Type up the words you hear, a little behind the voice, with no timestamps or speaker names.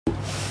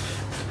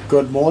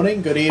Good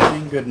morning, good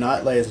evening, good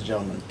night, ladies and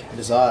gentlemen. It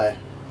is I,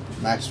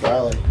 Max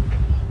Riley,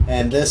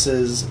 and this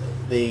is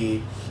the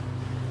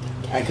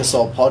Anchor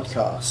Soul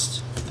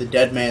podcast, the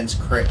Deadman's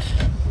Crit,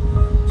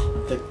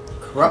 the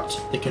corrupt,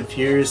 the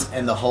confused,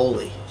 and the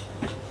holy.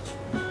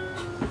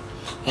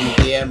 From the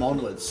DM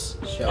onwards,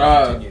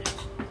 shall we continue?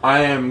 I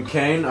am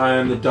Kane. I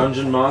am the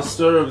dungeon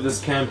master of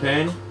this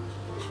campaign.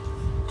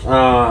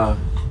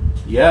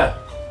 Yeah.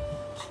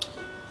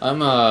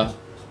 I'm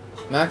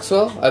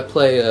Maxwell. I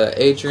play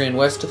Adrian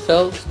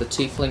Westerfeld, the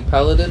Tiefling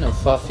Paladin of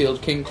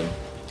Farfield Kingdom.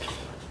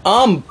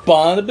 I'm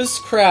Barnabas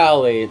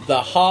Crowley,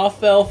 the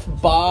half-elf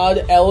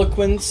bard,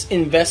 eloquence,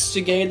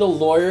 investigator,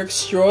 lawyer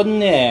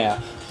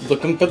extraordinaire,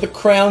 looking for the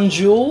crown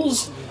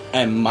jewels,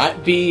 and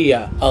might be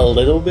a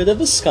little bit of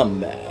a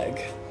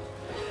scumbag.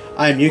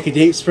 I'm Yuki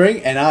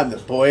Deepspring, and I'm the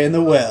boy in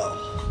the well.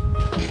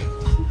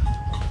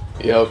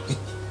 Yep.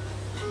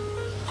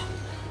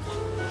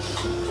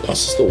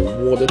 This is the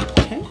water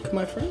tank,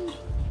 my friend.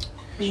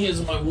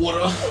 Here's my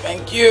water.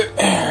 Thank you.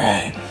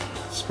 Alright.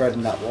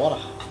 Spreading that water.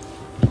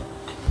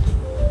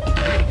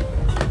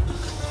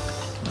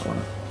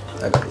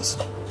 I got this.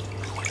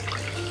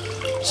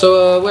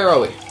 So, where are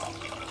we?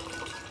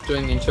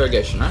 Doing the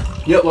interrogation, right?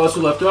 Yep, last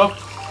we left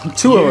off.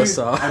 Two of us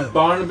are. And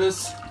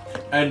Barnabas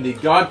and the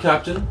guard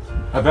captain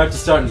are about to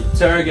start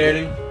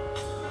interrogating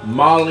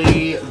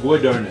Marley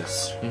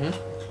Guadonis.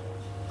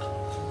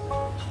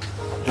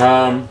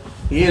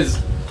 He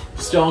is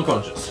still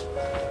unconscious.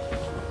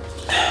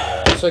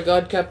 So,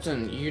 Guard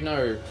Captain, you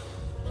know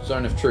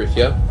Zone of Truth,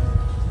 yeah?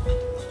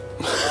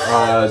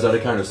 Is that a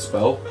kind of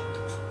spell?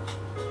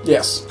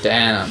 Yes.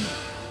 Damn.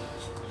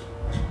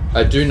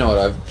 I do know it.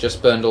 I've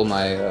just burned all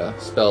my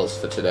spells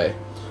for today.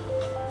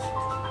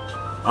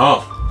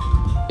 Oh.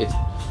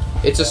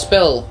 It's a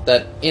spell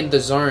that in the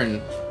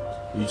zone.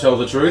 You tell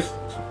the truth?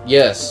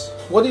 Yes.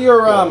 What are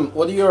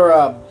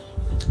your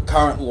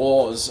current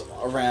laws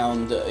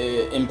around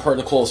in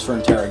protocols for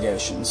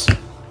interrogations?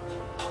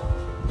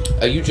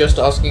 Are you just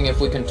asking if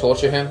we can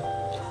torture him?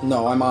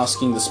 No, I'm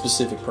asking the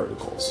specific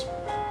protocols.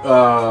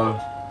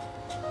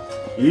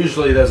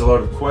 Usually there's a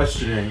lot of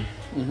questioning,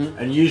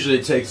 and usually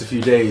it takes a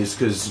few days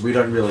because we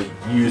don't really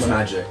use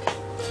magic.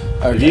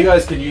 Okay. If you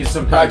guys can use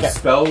some kind of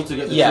spell to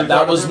get the truth that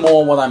out was of him?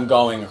 more what I'm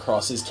going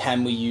across, is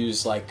can we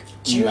use, like...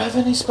 Do you have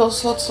any spell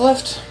slots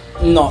left?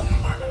 Not at the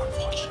moment,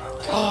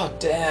 unfortunately. God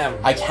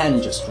damn. I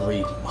can just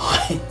read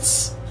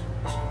minds.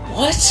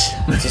 What?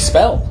 It's a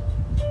spell.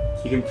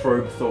 You can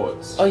probe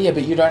thoughts. Oh yeah,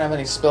 but you don't have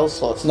any spell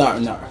slots.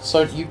 No.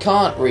 So you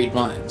can't read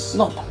minds.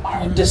 Not the You're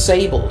moment.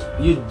 disabled.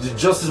 You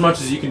just as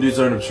much as you can do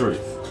Zone of Truth.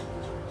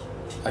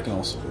 I can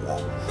also do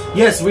that.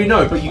 Yes, we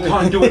know, but you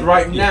can't do it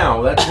right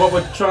now. That's what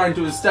we're trying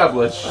to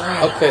establish.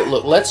 Okay,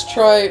 look, let's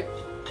try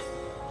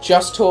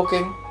just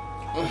talking,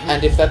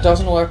 and if that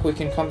doesn't work, we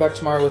can come back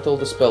tomorrow with all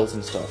the spells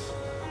and stuff.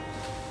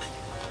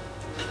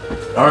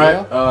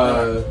 Alright,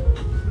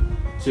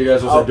 so you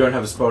guys also don't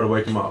have a spell to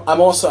wake him up. I'm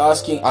also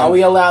asking, are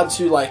we allowed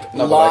to, like,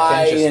 No, but I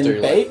lie can just and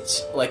do,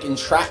 bait? Like,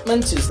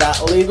 entrapment? Is that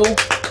illegal?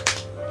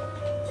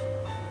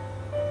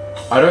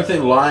 I don't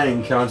think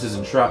lying counts as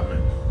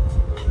entrapment.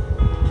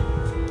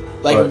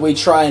 Like, But- if we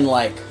try and,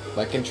 like...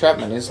 Like,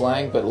 entrapment is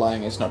lying, but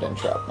lying is not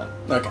entrapment.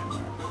 Okay.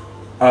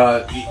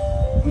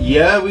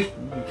 Yeah, we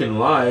can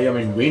lie. I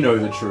mean, we know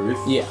the truth.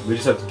 Yeah. We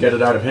just have to get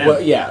it out of him.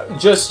 Well, yeah,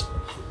 just...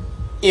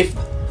 If...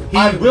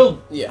 He will...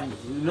 Yeah.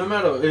 No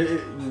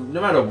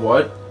matter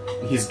what,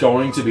 he's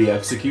going to be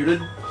executed.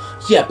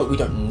 Yeah, but we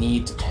don't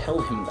need to tell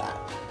him that.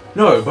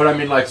 No, but I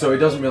mean, like, so it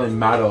doesn't really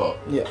matter.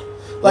 Yeah.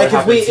 Like,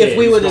 if we happens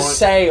were here, to he's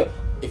say,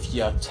 if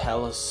you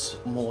tell us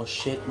more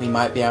shit, we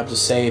might be able to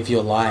save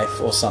your life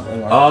or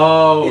something like that.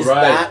 Oh, Is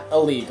right. that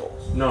illegal?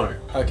 No.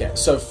 Okay,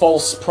 so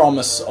false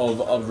promise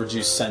of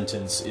reduced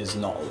sentence is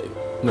not illegal.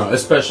 No,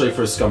 especially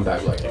for a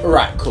scumbag like him.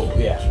 Right, cool,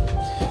 yeah.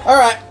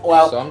 Alright,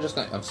 well... So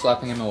I'm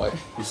slapping him awake.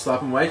 You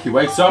slap him awake, he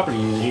wakes up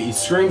and he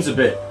screams a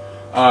bit.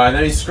 And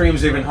then he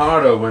screams even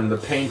harder when the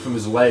pain from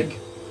his leg.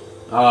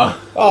 Oh,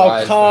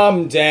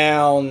 calm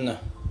down,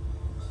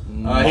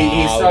 He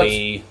starts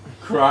Molly.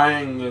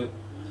 crying.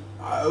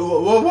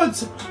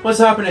 What's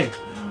happening?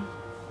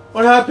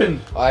 What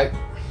happened? I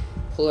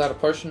pull out a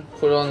potion,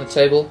 put it on the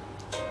table.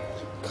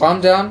 Calm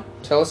down,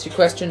 tell us your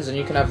questions, and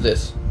you can have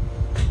this.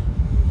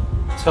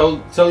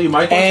 Tell you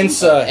my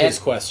questions? Answer his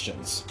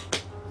questions.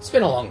 It's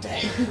been a long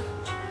day.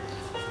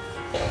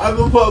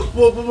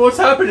 What's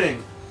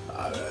happening?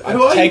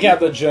 Take out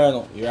the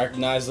journal. You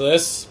recognize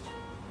this?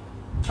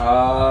 Do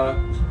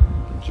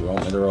you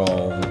want me to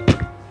roll?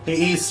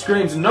 He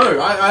screams,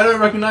 no, I don't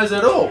recognize it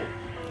at all.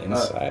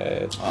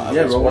 Inside.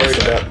 I was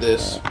worried about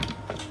this.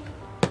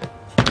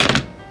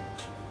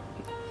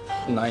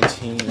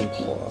 19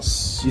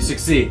 plus. You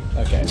succeed.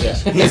 Okay, yeah.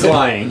 He's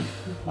lying.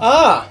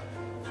 Ah!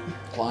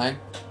 Lying.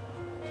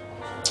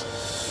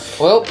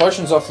 Well,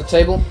 potion's off the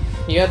table.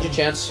 You had your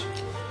chance.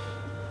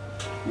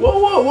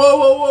 Whoa,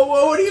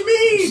 what do you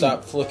mean?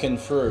 Start flicking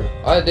through.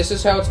 This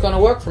is how it's gonna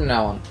work from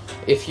now on.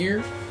 If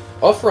you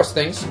offer us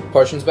things,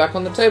 potion's back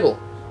on the table.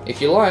 If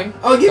you're lying,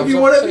 I'll give comes you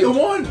off whatever the you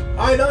table. want.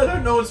 I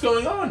don't know what's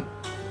going on.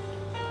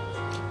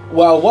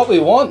 Well, what we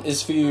want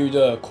is for you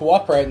to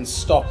cooperate and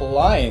stop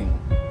lying.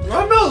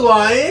 I'm not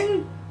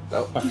lying.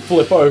 I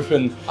flip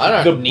open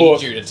I the don't need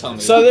book. you to tell me.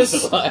 So this-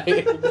 to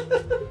lie.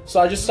 So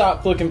I just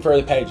start flicking through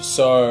the pages.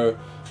 So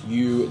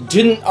you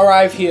didn't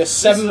arrive here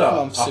 7 This is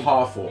months a ago.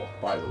 half-orc,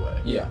 by the way.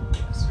 Yeah.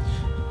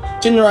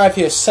 Didn't arrive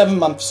here 7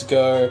 months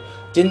ago.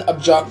 Didn't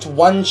abduct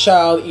one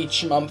child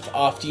each month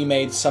after you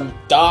made some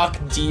dark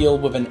deal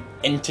with an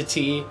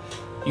entity.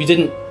 You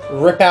didn't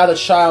rip out a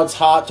child's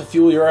heart to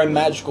fuel your own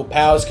magical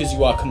powers because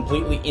you are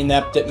completely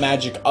inept at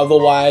magic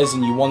otherwise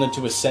and you wanted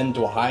to ascend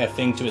to a higher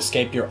thing to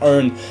escape your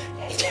own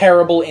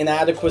terrible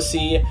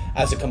inadequacy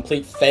as a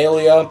complete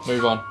failure.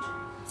 Move on.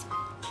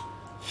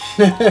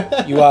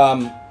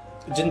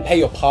 You didn't pay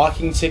your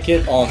parking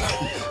ticket on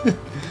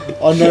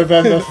On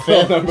November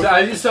 5th. So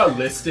I just start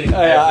listing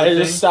I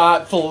everything. just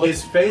start flicking.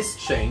 His face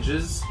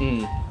changes.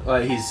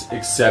 Like he's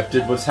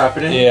accepted what's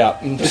happening. Yeah.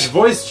 His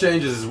voice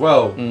changes as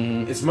well.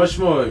 It's much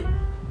more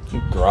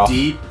Gruff.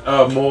 deep,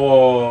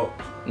 more...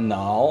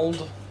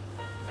 Gnarled.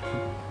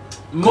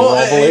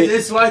 It-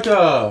 it's like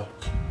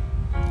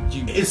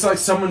You- it's like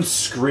someone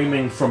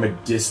screaming from a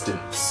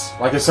distance.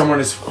 Like if someone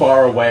is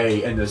far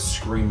away and they're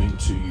screaming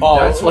to you. Oh,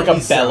 That's what like a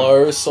he sounds-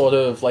 bellow, sort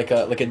of like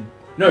a.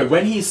 No,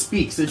 when he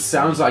speaks, it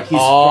sounds like he's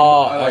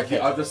Oh, from like okay.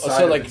 the other side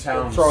So of like the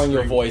town. throwing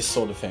your screaming. voice,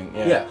 sort of thing.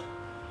 Yeah. Yeah.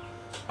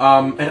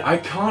 And I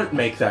can't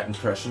make that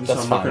impression, so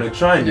That's I'm not fine. going to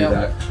try and do Yeah.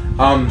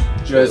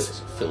 that. There's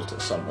Just a filter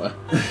somewhere.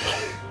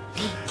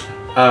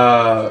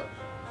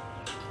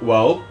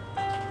 well,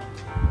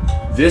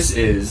 this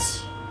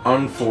is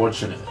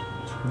unfortunate.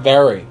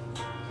 Very,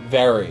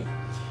 very.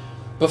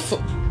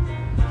 Before,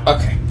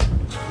 okay,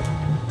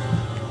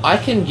 I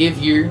can give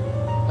you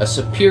a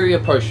superior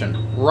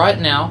potion right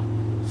now.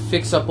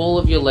 Fix up all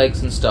of your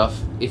legs and stuff.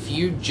 If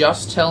you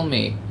just tell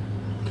me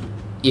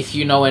if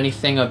you know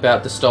anything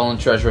about the stolen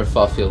treasure of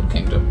Farfield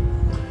Kingdom.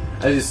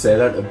 As you say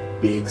that, a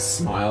big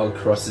smile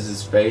crosses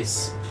his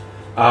face,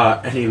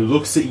 and he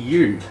looks at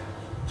you,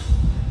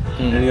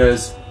 and he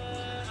goes,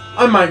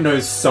 "I might know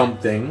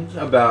something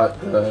about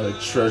the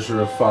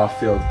treasure of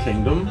Farfield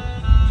Kingdom."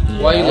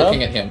 Why are you Yeah.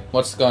 looking at him?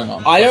 What's going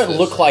on? I What's don't this?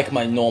 look like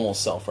my normal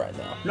self right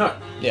now. No.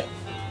 Yeah.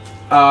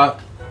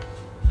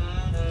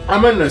 I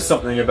might know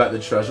something about the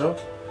treasure.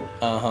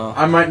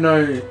 I might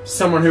know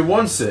someone who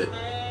wants it,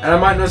 and I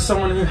might know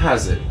someone who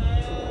has it.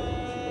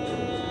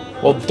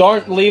 Well,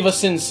 don't leave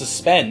us in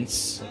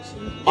suspense.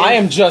 I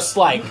am just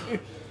like,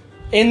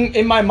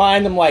 in my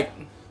mind, I'm like,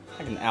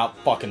 I can out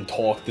fucking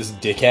talk this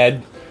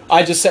dickhead.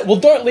 I just said, well,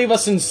 don't leave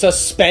us in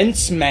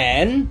suspense,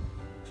 man.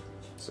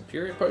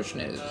 Superior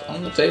potion is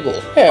on the table.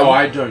 Yeah. Oh,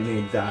 I don't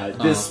need that.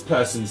 This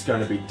person's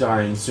going to be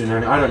dying soon,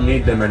 and I don't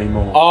need them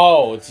anymore.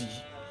 Oh, it's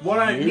What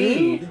I You?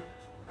 need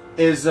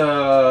is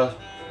a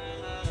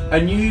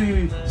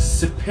new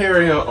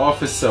superior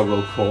officer,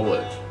 we'll call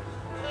it.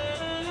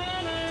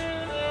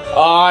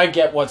 I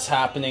get what's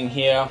happening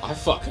here. I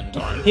fucking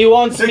don't. He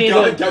wants The me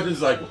guy to.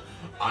 captain's like,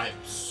 I'm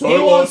so He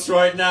wants- lost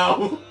right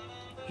now.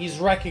 He's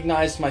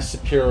recognized my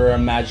superior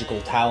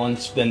magical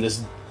talents than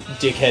this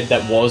dickhead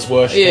that was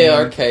worshipping Yeah,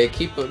 him. okay,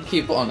 keep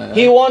on it.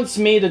 He wants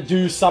me to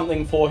do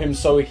something for him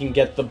so he can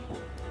get the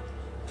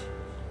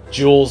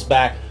jewels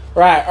back.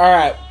 Right,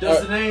 alright.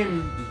 Does the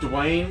name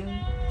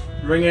Dwayne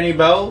ring any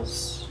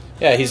bells?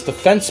 Yeah, he's the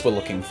fence we're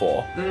looking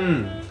for.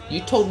 You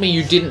told me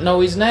you didn't know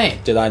his name.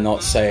 Did I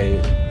not say...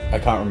 I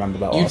can't remember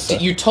that last time.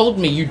 You told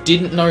me you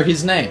didn't know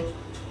his name.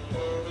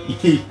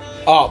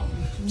 Oh,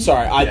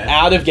 sorry. Yeah.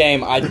 Out of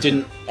game, I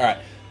didn't... Alright.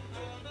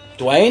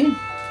 Dwayne?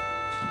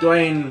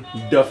 Dwayne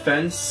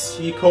Defense,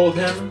 you called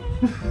him?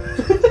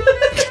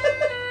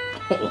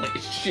 Holy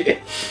shit.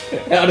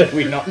 How did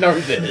we not know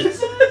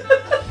this?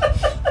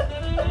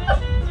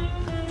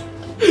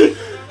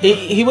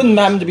 He wouldn't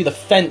happen to be the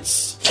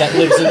fence that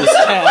lives in this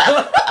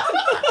town.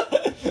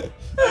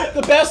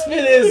 The best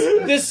bit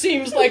is, this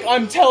seems like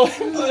I'm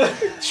telling the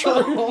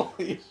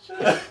truth.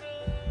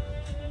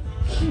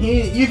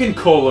 You can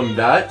call him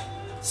that.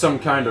 Some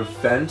kind of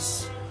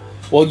fence.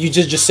 Well, you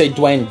just say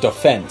Dwayne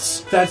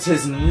Defense. That's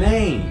his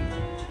name.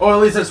 Or at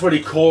least that's what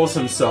he calls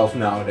himself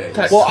nowadays.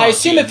 That's- Well, I can't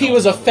assume be if he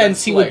was a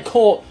fence, he would like-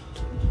 call...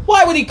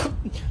 Why would he...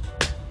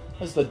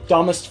 That's the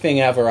dumbest thing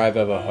ever I've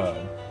ever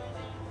heard.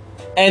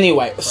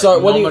 Anyway, so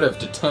what do you... Normative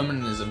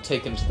determinism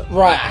taken to the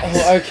Right, max.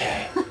 well,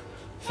 okay.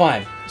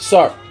 Fine.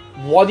 So,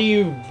 what do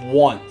you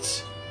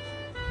want?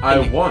 I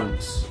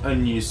want a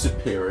new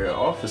superior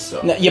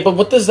officer. No, yeah, but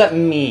what does that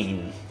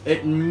mean?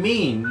 It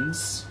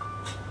means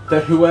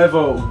that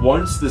whoever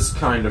wants this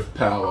kind of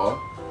power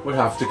would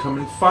have to come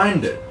and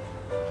find it.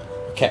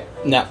 Okay,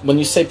 now, when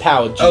you say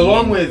power, do you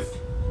Along mean... with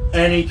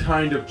any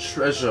kind of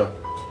treasure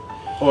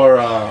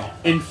or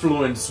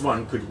influence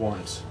one could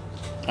want.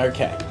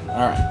 Okay,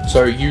 alright.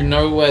 So you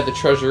know where the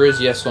treasure is,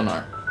 yes or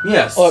no?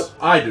 Yes, Look.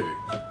 I do.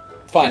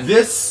 Fine.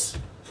 This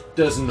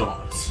does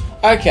not.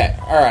 Okay,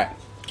 alright.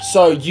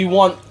 So, you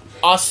want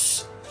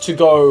us to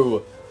go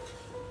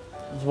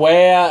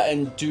where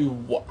and do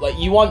what? Like,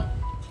 you want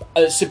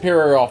a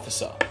superior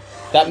officer.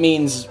 That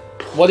means,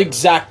 what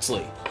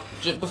exactly?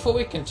 Before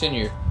we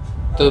continue,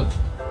 the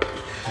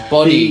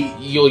body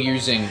you're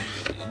using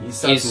He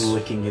starts is-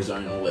 licking his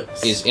own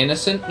lips. is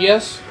innocent,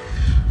 yes?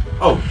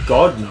 Oh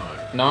God, no.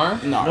 No?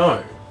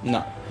 No.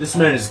 No. This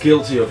man is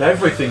guilty of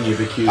everything you've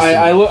accused him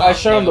I of.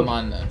 show him Never the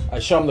mind then. I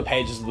show him the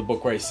pages of the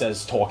book where he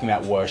says talking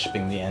about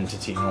worshipping the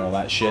entity and all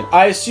that shit.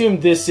 I assume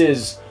this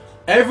is.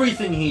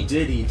 Everything he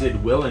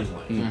did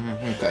willingly.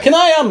 Okay. Can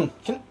I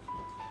can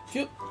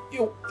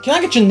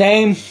I get your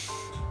name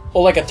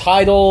or like a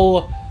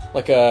title,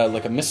 like a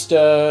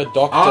Mr.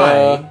 Doctor?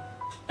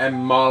 I am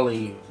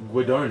Molly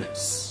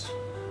Guidonis.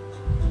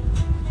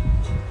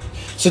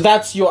 So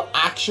that's your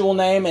actual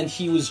name, and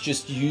he was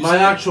just using. My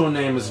actual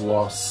name is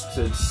lost.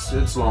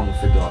 It's long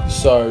forgotten.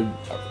 So,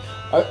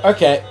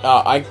 okay,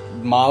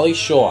 Marley,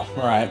 sure.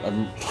 All right,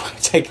 I'm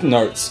taking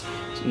notes.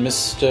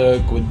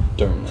 Mr.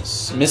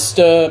 Guidonis,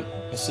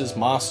 Mrs.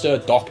 Master,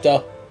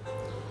 Doctor,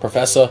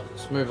 Professor.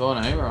 Let's move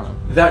on, eh, Ryan?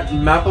 That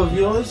map of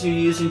yours you're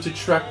using to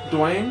track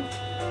Dwayne?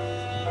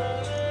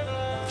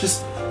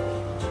 Just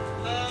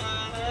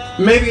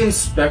maybe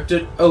inspect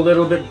it a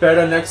little bit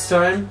better next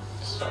time.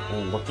 Start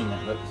looking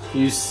at it.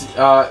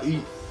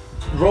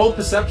 Roll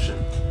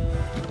perception.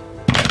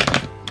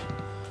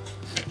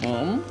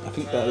 I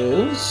think that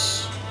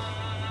is.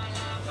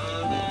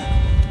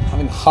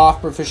 Having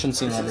half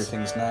proficiency in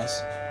everything's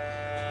nice.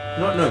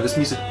 No, this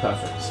music is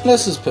perfect.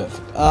 This is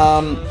perfect.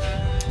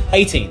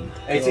 18.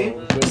 18?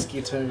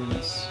 Whiskey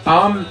tunes.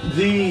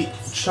 The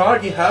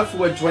chart you have for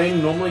where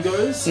Dwayne normally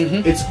goes,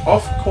 Mhm. it's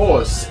off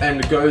course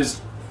and goes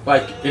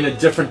like in a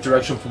different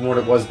direction from what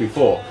it was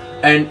before.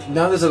 And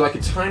now there's like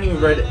a tiny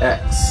red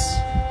X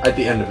at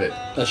the end of it.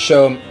 Let's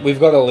show him. We've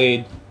got a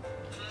lead.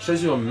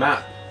 Shows you a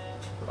map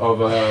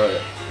of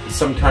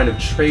some kind of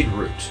trade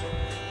route.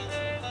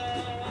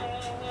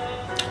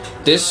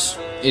 This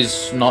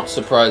is not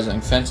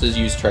surprising. Fencers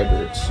use trade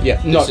routes.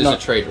 Yeah, This is a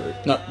trade route.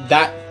 No,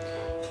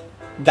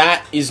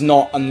 that is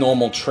not a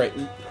normal trade.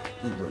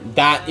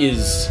 That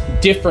is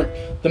different.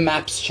 The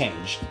map's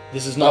changed.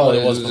 This is not what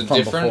it was from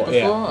different before. before?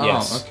 Yeah, Oh,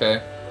 yes.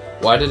 okay.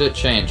 Why did it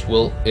change?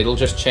 Well, it'll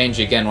just change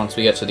again once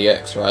we get to the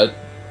X, right?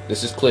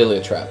 This is clearly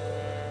a trap.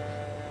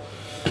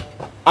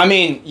 I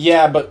mean,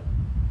 yeah, but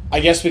I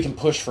guess we can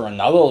push for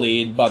another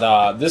lead.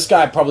 But this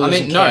guy probably. I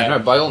Doesn't mean, care. no,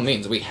 by all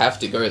means, we have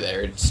to go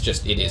there. It's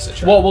just, it is a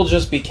trap. Well, we'll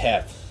just be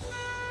careful.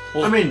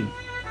 I mean,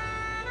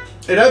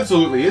 it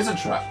absolutely is a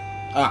trap.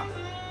 Ah,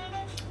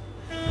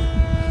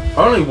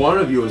 Only one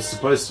of you is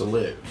supposed to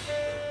live.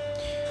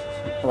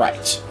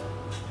 right.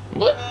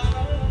 What?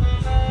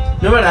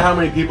 No matter how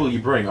many people you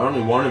bring,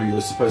 only one of you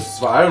is supposed to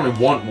survive. I only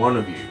want one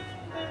of you.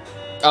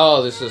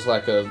 Oh, this is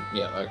like a...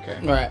 Yeah, okay.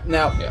 Right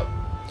now, Yep.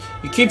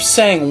 you keep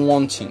saying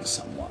wanting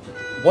someone.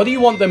 What do you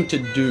want them to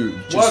do?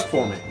 Work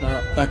for me.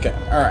 Okay,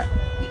 alright.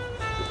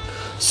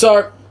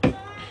 So,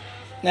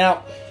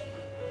 now,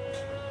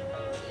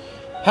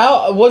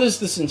 what does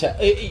this entail?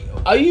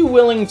 Are you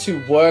willing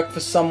to work for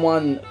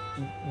someone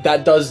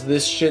that does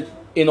this shit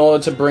in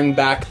order to bring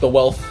back the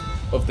wealth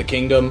of the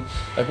kingdom?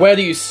 Like, where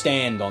do you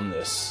stand on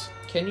this?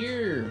 Can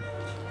you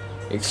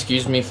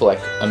excuse me for like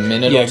a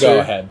minute Yeah, or two? go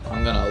ahead.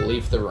 I'm gonna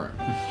leave the room.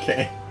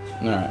 Okay.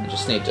 I Alright.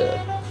 just need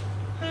to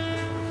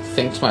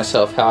think to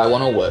myself how I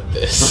want to word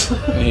this.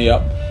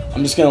 Yep.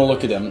 I'm just gonna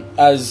look at him.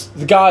 As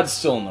the guard's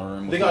still in the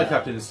room. The with guard me.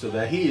 captain is still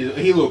there.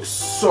 He looks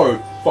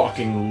so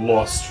fucking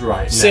lost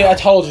right now. See, I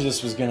told you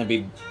this was gonna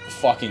be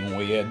fucking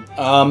weird.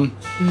 And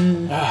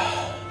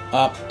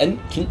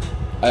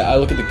I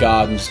look at the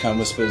guard and just kind of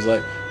whispers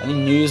like, "Any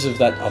news of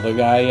that other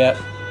guy yet?"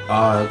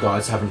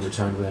 Guards haven't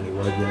returned with any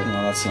word yet.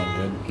 No, that's not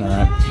good.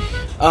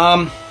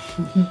 Alright.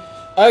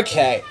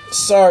 Okay,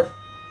 so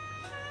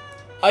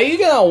are you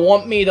gonna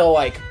want me to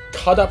like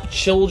cut up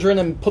children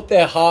and put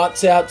their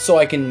hearts out so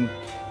I can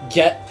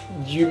get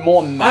you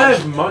more I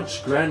magic? have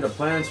much grander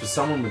plans for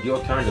someone with your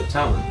kind of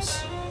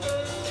talents.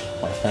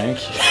 Well, thank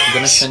you. I'm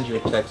gonna send you a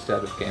text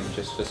out of game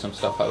just for some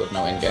stuff I would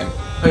know in game.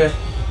 Okay.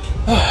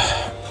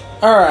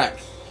 Alright.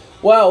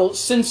 Well,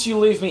 since you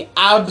leave me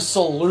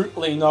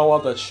absolutely no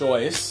other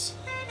choice,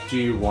 Do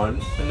you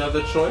want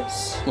another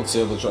choice? what's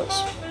the other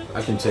choice?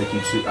 I can take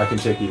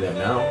you there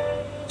now.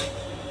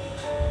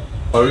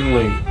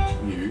 Only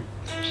you.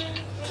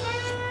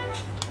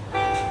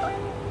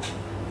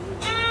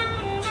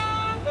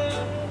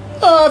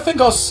 I think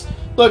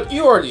look,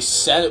 you already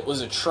said it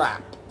was a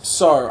trap.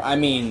 So, I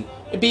mean,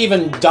 it'd be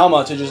even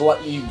dumber to just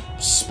let you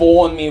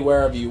spawn me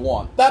wherever you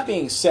want. That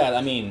being said,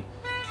 I mean,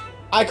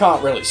 I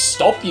can't really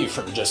stop you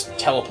from just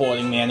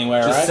teleporting me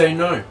anywhere, Just right? say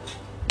no.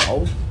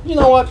 Oh, you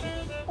know what?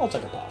 I'll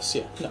take a pass,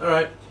 yeah. No.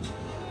 Alright.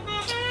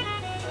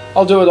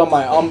 I'll do it on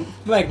I'll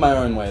make my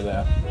own way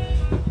there.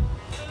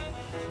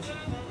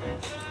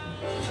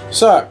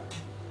 So,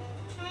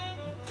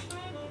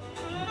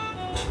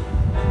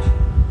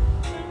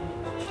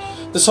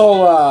 this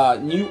whole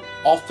new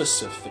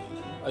officer thing.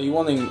 Are you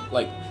wanting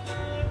like?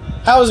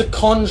 How is a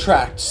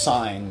contract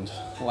signed?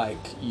 Like,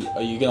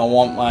 are you gonna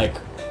want like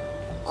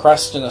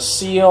crest and a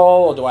seal,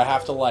 or do I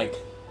have to like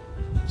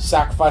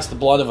sacrifice the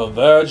blood of a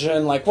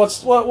virgin? Like,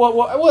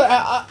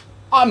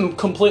 I'm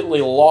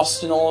completely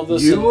lost in all of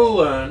this. You will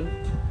learn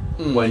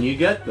when you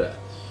get there.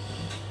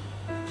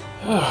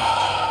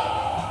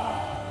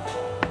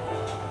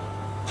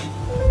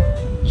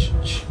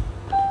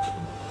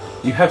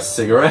 You have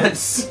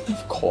cigarettes?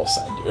 Of course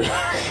I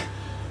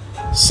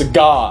do.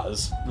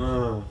 Cigars.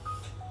 I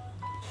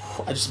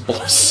just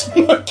blow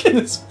smoke in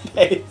his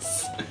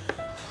face.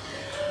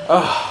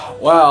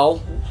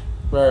 Well,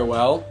 very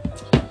well.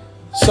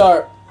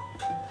 So,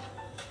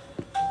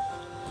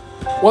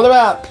 what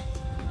about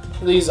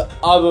these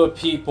other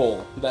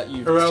people that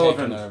you've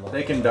taken over?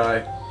 They can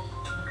die.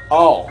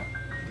 Oh.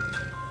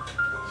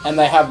 And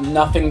they have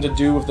nothing to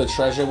do with the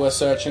treasure we're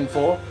searching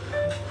for?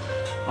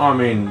 I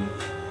mean,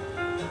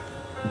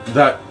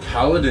 that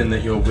paladin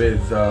that you're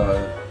with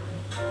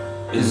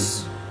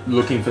is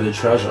looking for the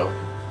treasure.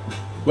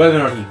 Whether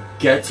or not he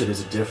gets it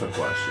is a different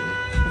question.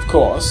 Of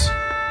course.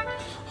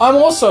 I'm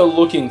also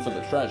looking for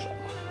the treasure.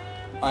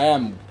 I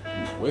am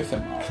with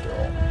him after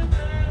all.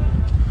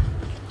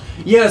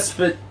 Yes,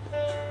 but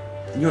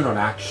you're not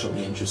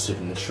actually interested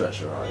in the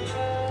treasure, are you?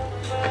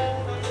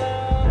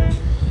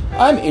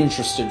 I'm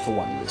interested for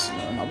one reason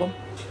or another.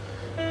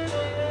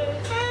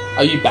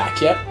 Are you back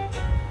yet?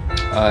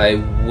 I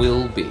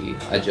will be.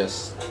 I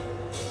just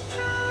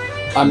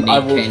I need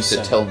will Kane just to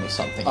say- tell me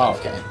something. Oh,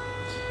 okay.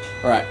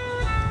 Right.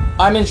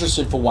 I'm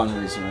interested for one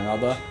reason or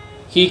another.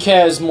 He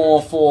cares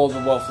more for the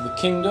wealth of the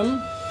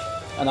kingdom,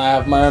 and I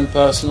have my own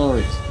personal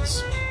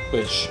reasons.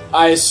 Which,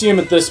 I assume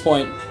at this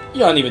point, you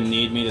don't even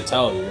need me to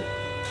tell you.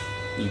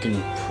 You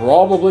can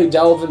probably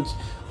delve into...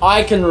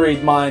 I can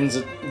read minds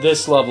at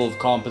this level of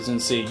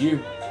competency.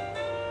 You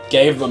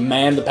gave a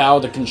man the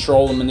power to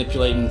control and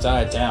manipulate an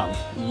entire town.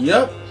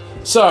 Yep.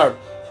 So,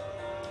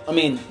 I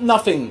mean,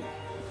 nothing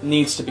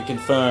needs to be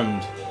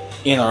confirmed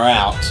in or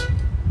out.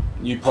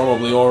 You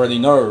probably already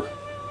know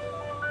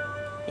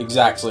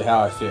exactly how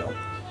I feel.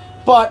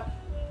 But,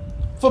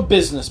 for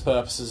business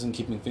purposes and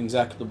keeping things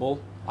equitable,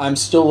 I'm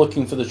still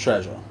looking for the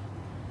treasure.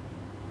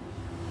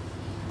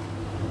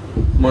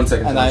 1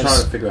 second, And I'm I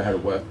trying to figure out how to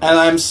work. And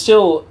I'm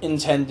still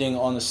intending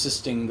on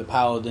assisting the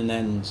paladin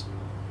and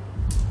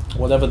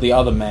whatever the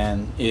other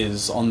man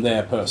is on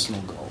their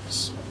personal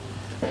goals.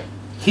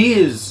 He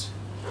is...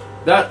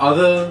 That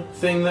other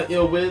thing that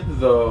you're with,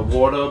 the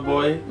water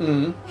boy,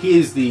 he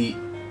is the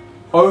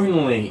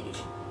only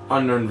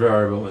unknown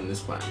variable in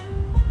this plan.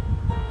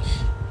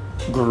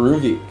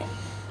 Groovy.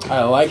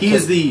 I like He it.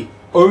 is the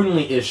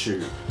only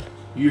issue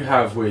you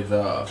have with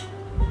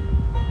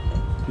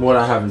what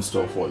I have in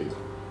store for you.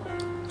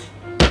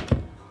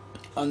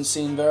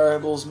 Unseen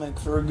variables make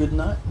for a good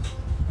night.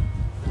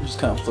 Just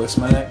kind of flicks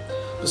my neck.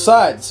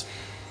 Besides,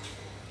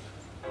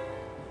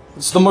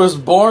 it's the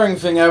most boring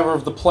thing ever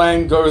if the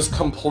plan goes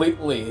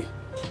completely.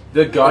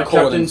 The guy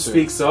According captain to-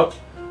 speaks up.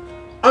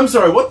 I'm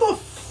sorry, what the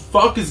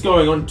fuck is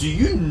going on? Do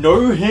you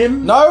know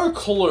him? No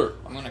clue.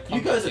 I'm gonna come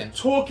You guys back are in.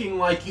 talking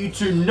like you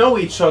two know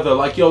each other,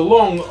 like you're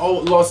long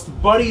lost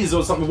buddies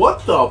or something.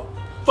 What the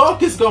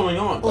fuck is going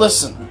on?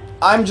 Listen,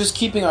 I'm just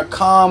keeping a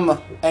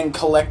calm and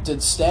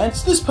collected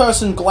stance. This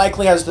person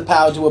likely has the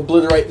power to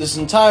obliterate this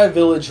entire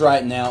village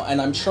right now,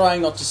 and I'm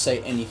trying not to say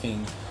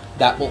anything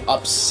that will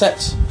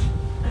upset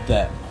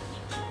them.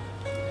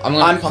 I'm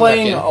gonna I'm come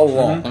playing back in,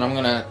 along. and I'm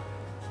gonna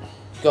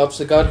go up to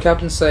the guard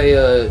captain and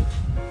say,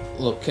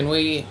 look, can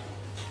we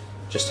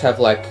just have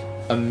like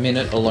a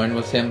minute alone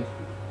with him?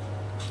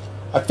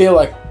 I feel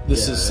like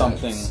this is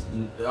something...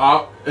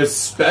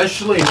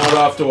 Especially not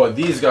after what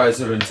these guys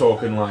have been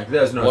talking like.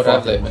 There's no What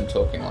have fucking... they been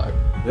talking like?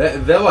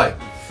 They're like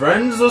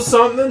friends or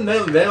something?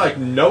 They like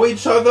know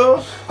each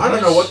other? I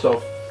don't know what the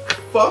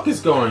fuck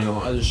is going I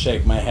on. just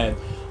shake my head.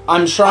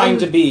 I'm trying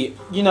to be...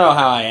 You know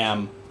how I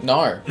am.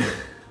 No.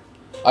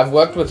 I've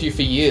worked with you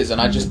for years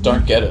and I just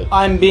don't get it.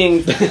 I'm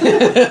being...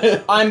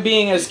 I'm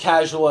being as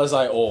casual as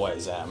I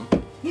always am.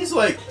 He's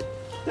like...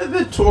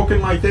 They're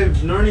talking like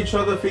they've known each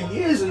other for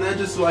years and they're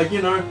just like,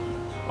 you know...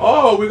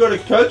 Oh, we gotta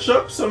catch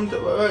up some... We'd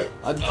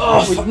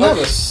fuck.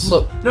 never...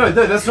 Look, No,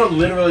 that's not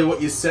literally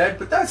what you said,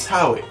 but that's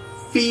how it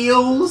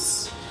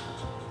feels.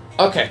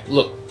 okay,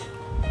 look.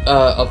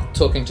 I'm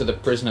talking to the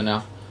prisoner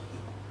now.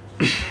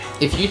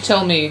 If you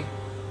tell me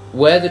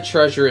where the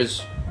treasure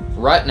is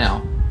right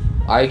now,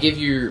 I give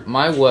you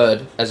my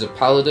word as a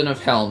paladin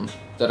of Helm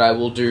that I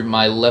will do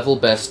my level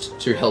best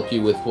to help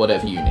you with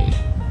whatever you need.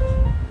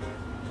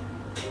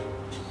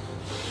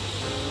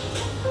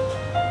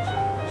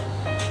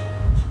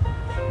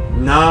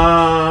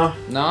 Nah,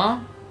 Nah?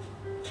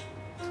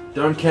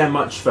 don't care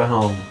much for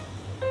Helm.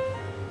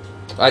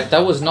 That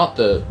was not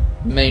the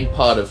main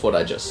part of what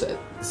I just said.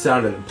 It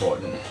sounded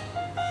important.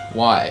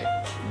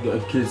 Why?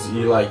 Because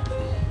you like...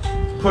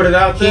 Put it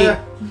out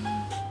there.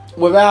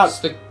 Without...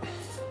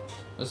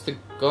 That's the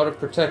God of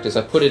Protectors.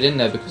 I put it in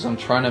there because I'm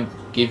trying to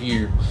give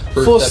you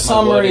proof For that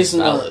some my word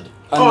reason... is valid.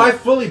 Oh, I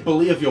fully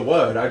believe your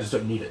word, I just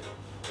don't need it.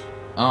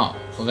 Oh,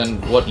 well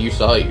then what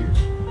use are you?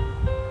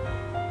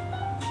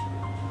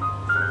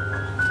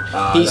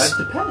 He's-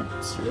 That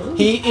depends, really.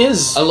 He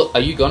is... Look, are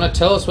you gonna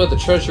tell us where the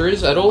treasure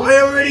is at all? I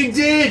already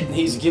did!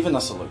 He's given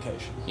us a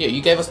location. Yeah,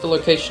 you gave us the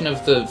location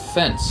of the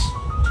fence.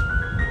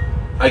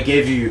 I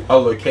gave you a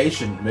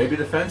location. Maybe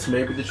the fence,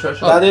 maybe the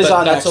treasure. That is but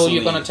our that's next all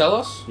you're lead. gonna tell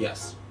us?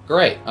 Yes.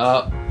 Great.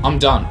 I'm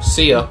done.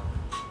 See ya.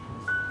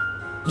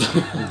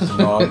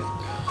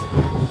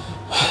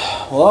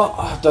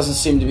 Well, doesn't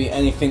seem to be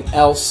anything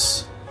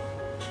else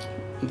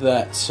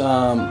that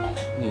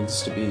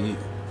needs to be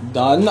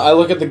done. I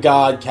look at the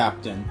guard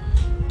captain.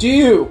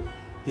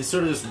 He's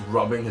sort of just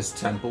rubbing his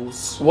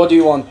temples. What do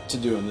you want to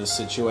do in this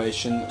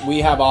situation? We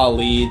have our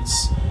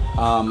leads.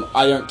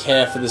 I don't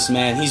care for this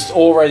man. He's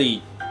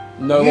already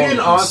no You longer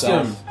didn't ask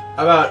himself. him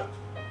about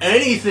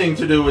anything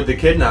to do with the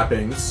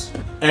kidnappings,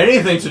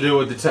 anything to do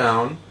with the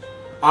town.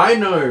 I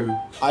know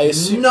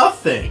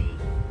nothing.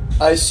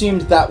 I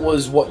assumed that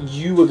was what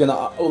you were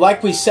gonna...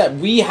 Like we said,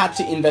 we had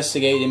to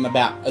investigate him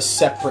about a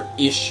separate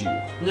issue.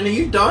 And are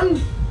you done?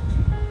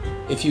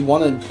 If you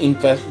want to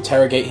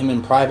interrogate him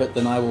in private,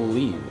 then I will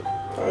leave.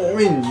 I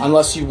mean,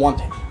 Unless you want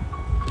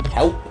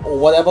help or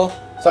whatever.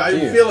 It's up I to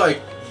you. feel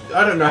like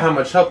I don't know how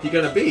much help you're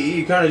gonna be.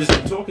 You kind of just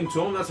been talking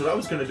to him. That's what I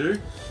was gonna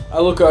do. I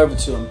look over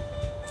to him.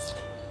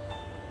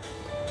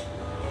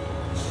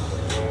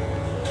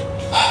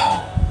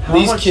 How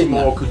These much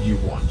kidnap- more could you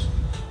want?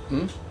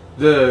 Hmm?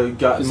 The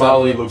guy, Is that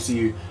Marley me? looks at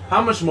you.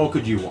 How much more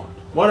could you want?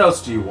 What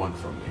else do you want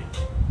from me?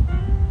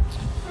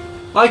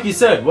 Like you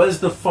said, where's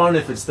the fun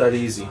if it's that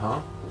easy,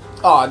 huh?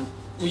 Oh,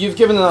 you've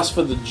given us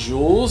for the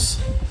jewels.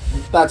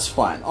 That's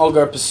fine. I'll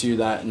go pursue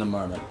that in a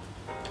moment.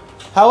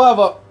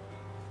 However,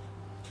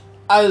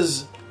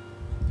 as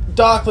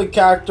darkly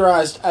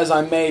characterized as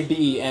I may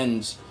be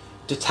and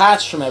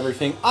detached from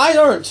everything, I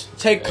don't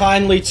take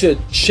kindly to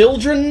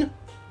children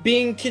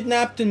being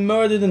kidnapped and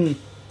murdered, and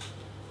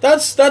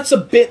that's a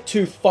bit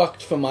too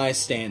fucked for my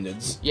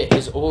standards. Yeah,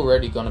 he's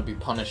already gonna be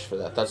punished for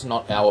that. That's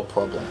not our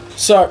problem.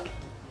 So,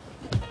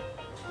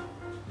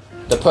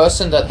 The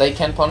person that they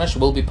can punish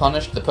will be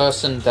punished. The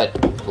person that,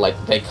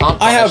 they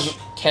can't I punish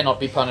have- cannot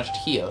be punished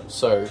here.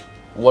 So,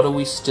 what are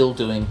we still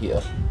doing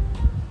here?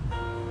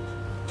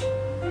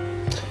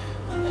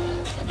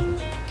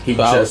 He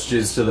Val-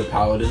 gestures to the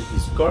paladin.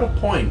 He's got a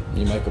point.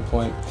 you make a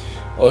point.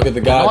 I look at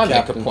the No, guard I make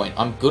captain. a point.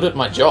 I'm good at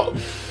my job.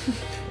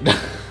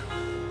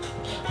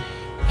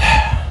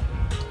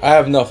 I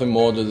have nothing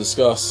more to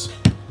discuss.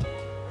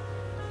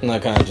 And I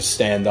kind of just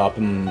stand up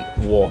and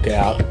walk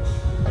out.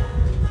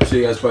 So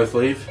you guys both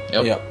leave?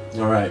 Yep. Yep.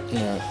 Alright.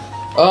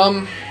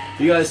 Yeah.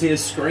 You guys hear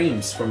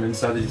screams from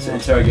inside the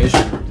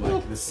interrogation room,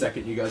 like the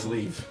second you guys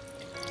leave.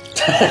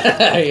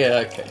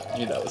 Yeah, okay.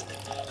 Knew that was...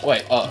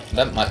 Wait,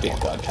 that might be a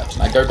guard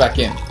captain. I go back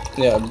in.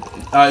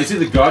 Yeah. You see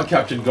the guard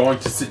captain going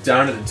to sit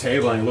down at the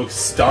table and he looks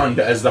stunned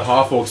as the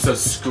half-orc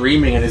starts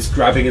screaming and is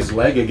grabbing his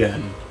leg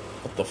again.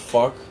 What the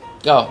fuck?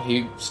 Oh,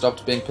 he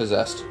stopped being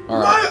possessed.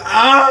 Alright.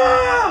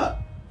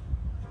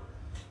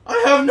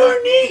 I have no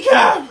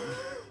kneecap!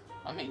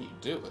 I mean, you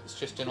do. It's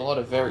just in a lot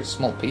of very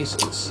small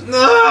pieces.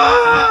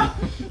 Ah!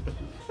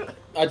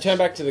 I turn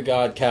back to the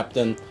guard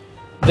captain.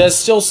 There's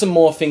still some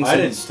more things. I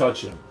didn't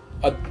touch him.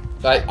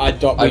 I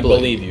don't. We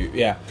believe you.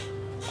 Yeah.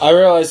 I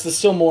realize there's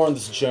still more in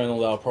this journal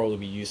that'll probably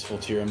be useful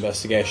to your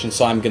investigation,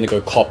 so I'm gonna go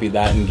copy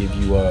that and give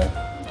you a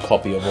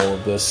copy of all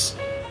of this.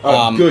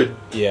 Good.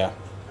 Yeah.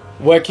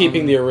 We're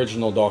keeping the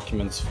original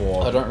documents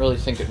for... I don't really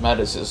think it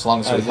matters as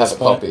long as At we have this a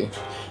point. copy.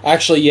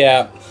 Actually,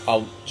 yeah.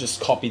 I'll just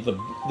copy the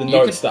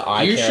notes that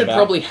I You care should about.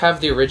 probably have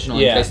the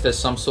original Yeah. in case there's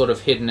some sort of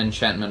hidden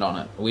enchantment on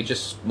it. We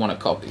just want a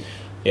copy.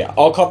 Yeah,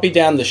 I'll copy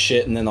down the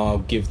shit and then I'll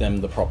give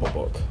them the proper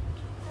book.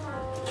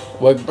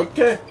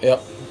 Okay.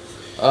 Yep.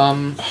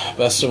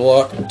 Best of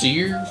luck. Do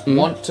you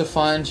want to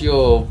find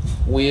your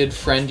weird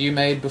friend you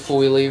made before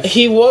we leave?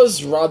 He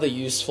was rather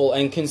useful,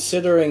 and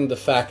considering the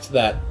fact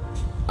that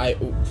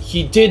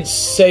he did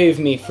save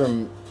me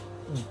from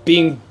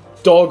being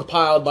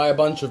dogpiled by a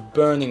bunch of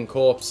burning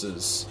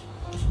corpses.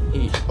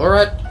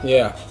 Alright,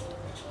 Yeah.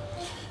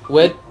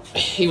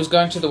 he was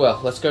going to the well.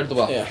 Let's go to the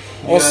well. Yeah.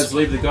 You guys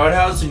leave the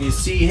guardhouse and you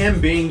see him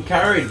being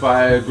carried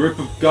by a group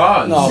of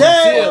guards. No.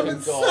 Damn, fucking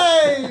it's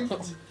God.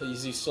 saved!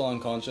 Is he still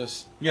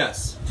unconscious?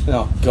 Yes.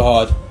 Oh,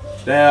 God.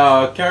 They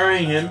are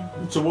carrying him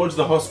towards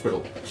the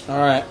hospital.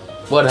 Alright.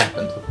 What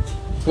happened?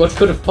 What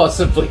could have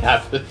possibly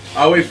happened?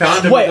 Oh, we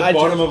found him Wait, at I the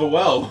bottom of a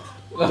well.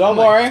 Don't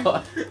my worry.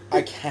 God.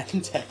 I can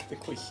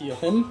technically heal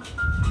him.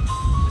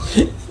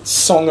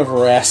 Song of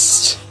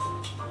Rest.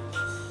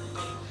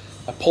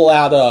 I pull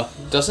out a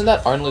Doesn't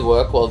that only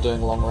work while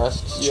doing long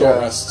rests? short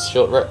rest.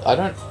 Short rest?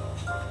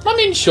 I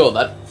mean, sure,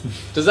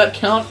 does that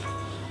count?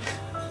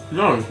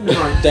 No,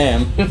 no.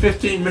 Damn.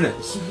 15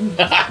 minutes.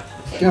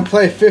 Gonna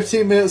play a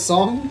 15-minute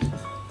song?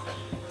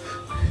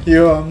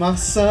 You are my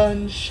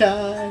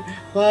sunshine,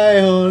 my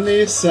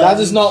only sunshine.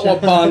 That is not what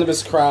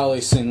Barnabas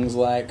Crowley sings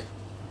like.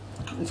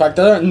 In fact,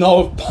 I don't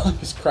know if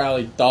Barnabas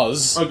Crowley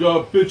does. I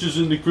got bitches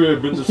in the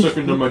crib and the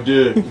second of my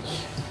dick.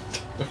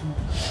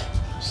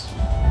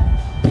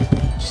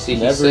 See,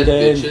 he Never said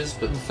did. bitches,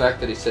 but the fact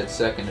that he said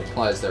second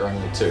implies there are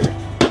only two.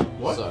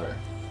 What? So,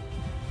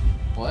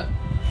 what?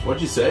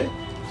 What'd you say?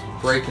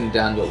 Breaking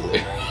down your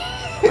lyrics.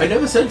 I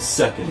never said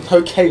second.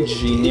 Okay, I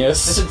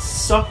genius. said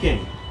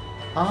sucking.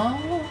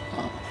 Oh.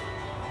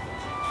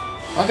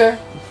 Okay.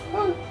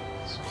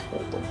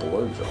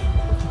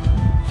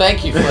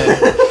 Thank you,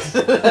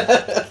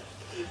 Flynn.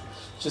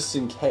 Just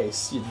in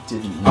case you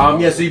didn't know.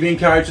 Yeah, so you're being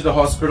carried to the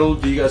hospital.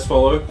 Do you guys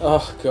follow?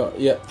 Oh, God,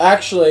 yeah.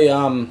 Actually,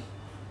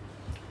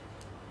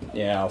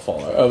 Yeah, I'll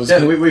follow. I was Yeah,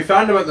 gonna... we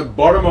found him at the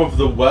bottom of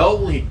the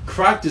well. He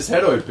cracked his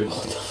head open.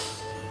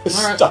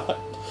 Stop.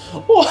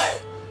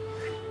 What?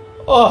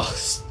 Oh,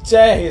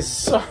 stay is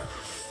so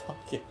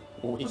fucking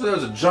weak. So there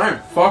was a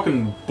giant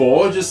fucking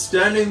boar just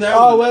standing there.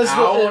 Oh, with an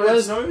owl on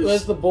its nose.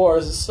 where's the boar?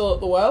 Is it still at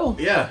the well?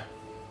 Yeah.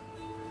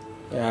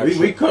 Yeah, We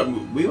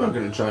weren't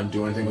gonna try and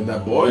do anything with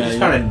that boar. Yeah, He just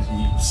yeah.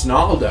 kind of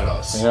snarled at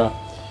us. Yeah.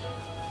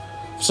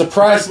 That's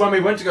Surprise! when we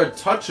went to go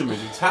touch him,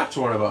 he attacked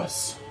one of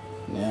us.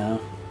 Yeah.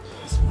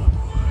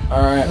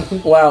 Alright,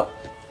 well,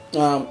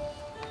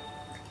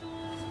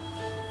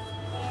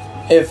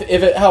 if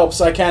it helps,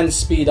 I can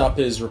speed up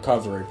his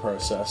recovery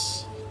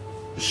process.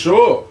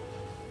 Sure.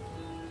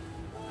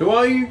 Who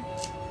are you?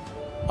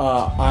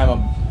 I'm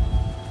a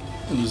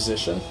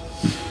musician.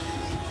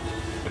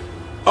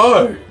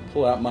 Oh!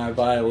 Pull out my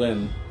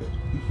violin.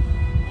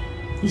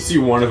 You see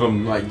one of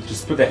them, like,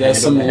 just put their hand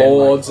There's on some their head,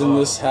 lords like, in oh.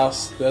 this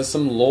house. There's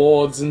some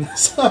lords in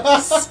this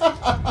house.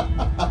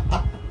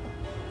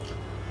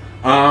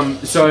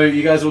 So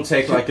you guys will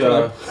take, like,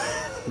 a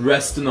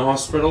rest in the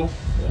hospital?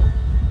 Yeah.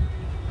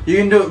 You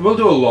can do. We'll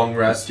do a long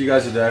rest. You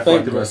guys are there for,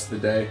 like, the rest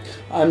of the day.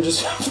 I'm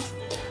just...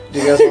 Do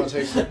you guys want to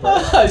take a quick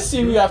break? I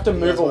assume you have to You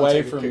move guys wanna away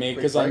take a from quick me break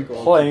because I'm or keep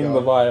playing the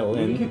going? We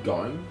violin. can keep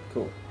going.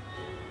 Cool.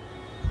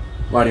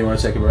 Why do you want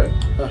to take a break?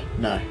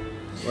 No.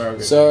 We're all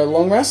good. So,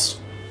 long rest?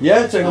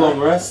 Yeah, take a long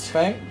rest.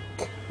 Thank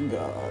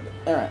God.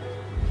 Alright.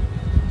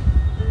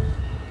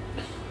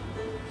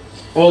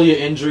 All your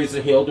injuries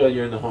are healed while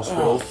you're in the Oh,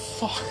 hospital.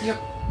 fuck. Yep.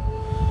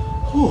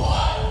 Whew.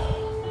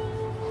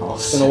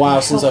 It's been a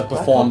while since I've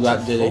performed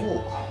that ditty.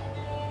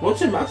 What's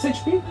your max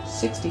HP?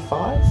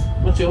 65?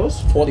 What's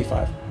yours?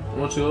 45.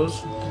 What's yours?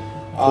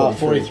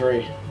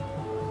 43.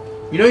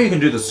 You know you can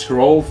do the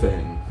scroll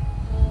thing.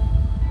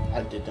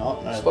 I did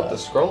not know That's what the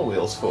that. scroll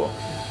wheel's for.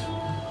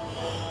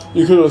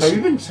 You could Have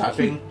you been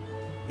tapping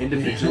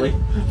individually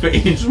for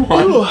each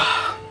one?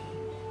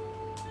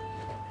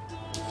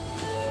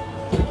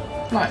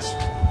 Nice.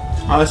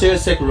 So you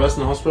guys take a rest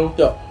in the hospital?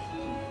 Yeah.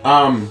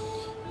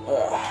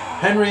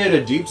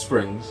 Henrietta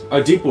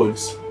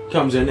Deepwoods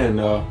comes in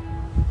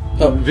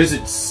and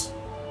visits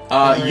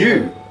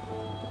you.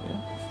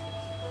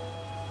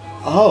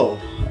 Oh,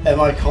 am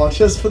I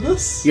conscious for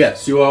this?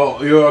 Yes, you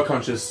are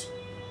conscious.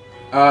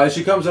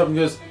 She comes up and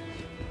goes,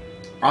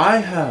 I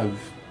have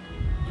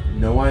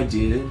no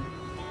idea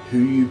who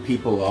you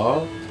people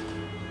are,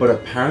 but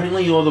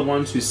apparently you're the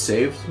ones who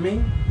saved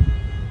me.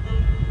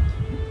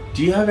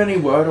 Do you have any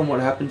word on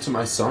what happened to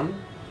my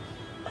son?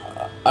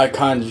 I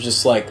kind of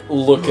just like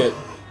look at.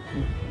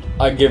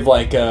 I give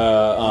like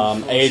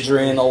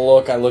Adrian a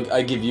look.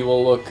 I give you a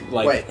look.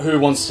 Like, Wait. who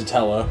wants to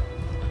tell her?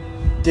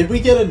 Did we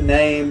get a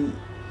name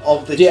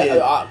of the kid?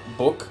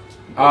 Book.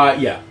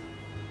 Yeah.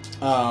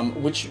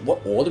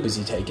 What order was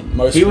he taking?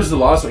 He was the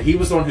last one. He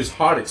was the one whose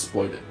heart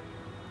exploded.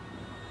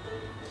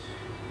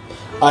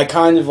 I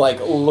kind of like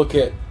look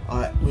at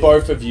We-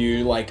 both of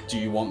you. Like, do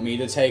you want me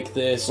to take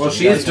this? Well, Do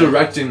she you is guys want-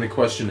 directing the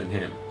question at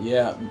him.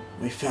 Yeah.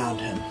 We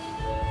found him.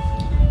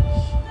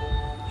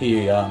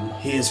 He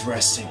He is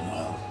resting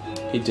well.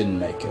 he didn't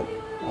make it.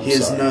 I'm He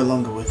is sorry. no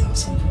longer with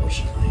us,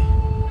 unfortunately.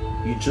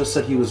 You just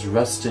said he was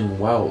resting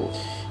well.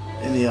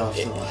 In the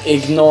afterlife.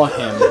 Ignore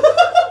him.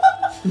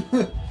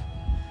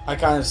 I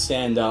kind of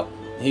stand up.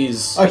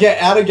 He's Okay,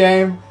 out of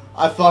game.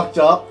 I fucked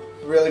up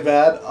really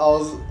bad.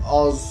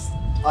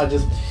 I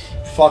just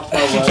fucked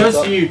my She words turns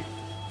up. to you.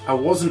 I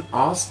wasn't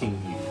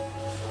asking you.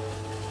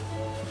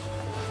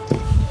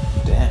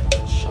 Damn,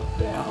 shut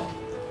down.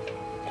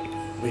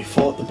 We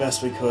fought the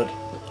best we could,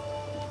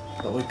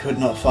 but we could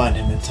not find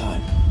him in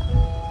time.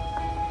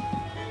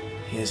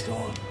 He is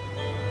gone.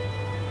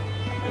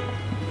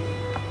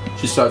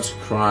 She starts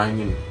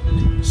crying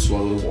and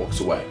slowly walks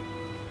away.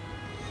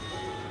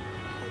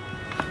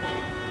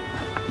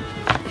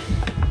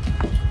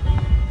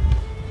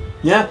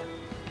 Yeah.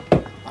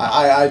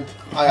 I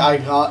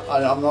can't.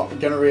 I'm not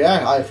gonna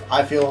react.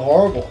 I feel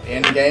horrible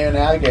in game and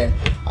out of game.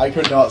 I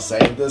could not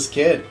save this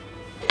kid.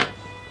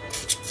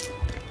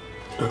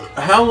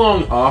 How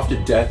long after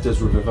death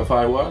does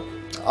Revivify work?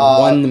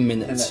 1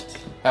 minute.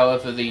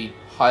 However, the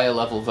higher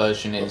level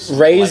version is...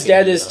 Raised like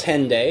dead a is year.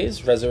 10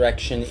 days.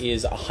 Resurrection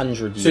is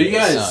 100 years. So you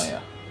guys Oh,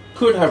 yeah.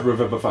 could have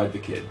revivified the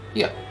kid.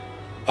 Yeah.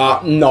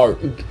 No.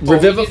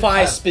 Revivify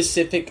have-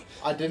 specific.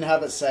 I didn't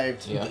have it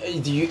saved. Yeah.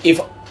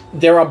 If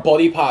there are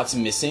body parts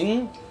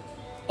missing,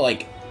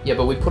 like Yeah,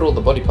 but we put all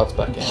the body parts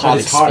back in. heart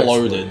his heart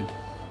exploded.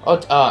 Oh,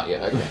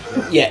 yeah,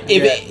 okay. Yeah,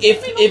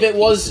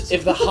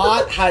 if the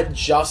heart had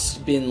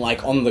just been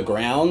like on the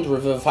ground,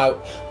 Revivify,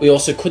 we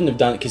also couldn't have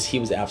done it because he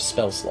was out of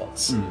spell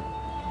slots.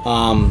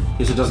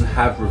 Because it doesn't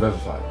have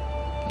Revivify.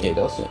 It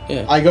does.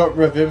 Yeah. I got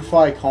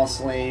Revivify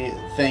constantly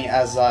thing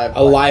as I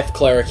A life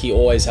cleric, he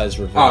always has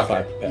Revivify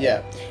Okay. prepared.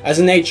 Yeah. As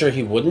a nature,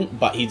 he wouldn't,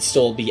 but he'd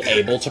still be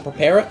able to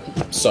prepare it.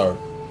 So,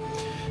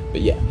 but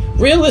yeah,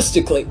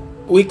 realistically,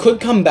 we could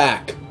come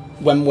back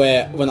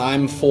when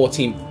I'm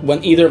 14,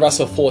 when either of us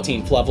are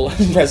 14th level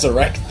and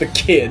resurrect the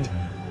kid.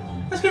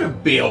 That's gonna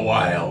be a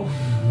while.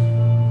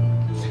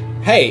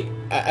 Hey,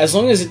 as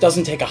long as it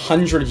doesn't take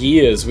 100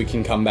 years, we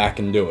can come back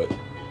and do it.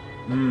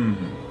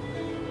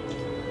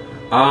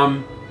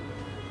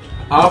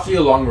 After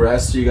your long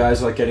rest, you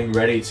guys are getting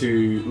ready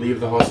to leave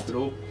the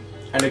hospital,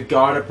 and the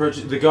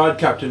guard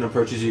captain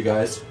approaches you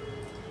guys.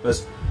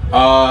 Goes,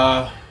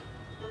 I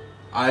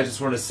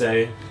just want to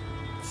say,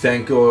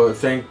 thank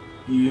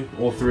you,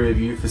 all three of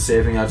you, for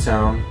saving our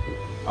town.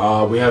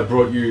 We have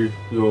brought you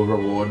your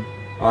reward.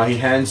 He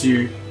hands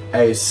you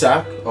a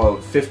sack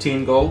of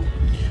 15 gold.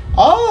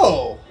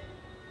 Oh!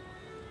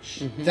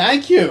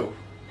 Thank you!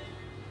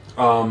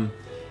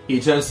 He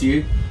turns to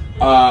you.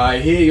 I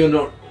hear you're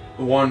not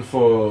one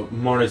for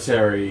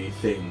monetary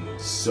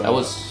things. So That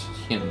was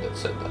him that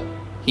said that.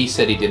 He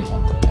said he didn't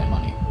want the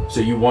money. So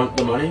you want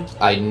the money?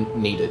 I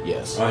need it,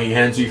 yes. He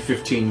hands you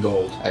 15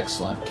 gold.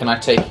 Excellent. Can I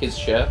take his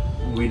share?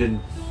 We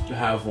didn't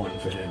have one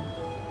for him.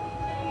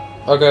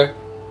 Okay.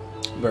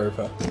 Very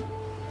fair.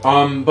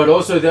 But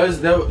also,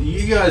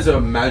 you guys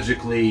are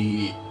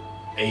magically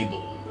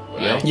able,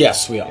 right? Yeah.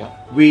 Yes, we are. Yeah.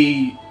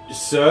 We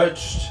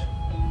searched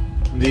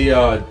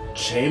the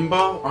chamber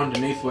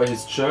underneath where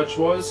his church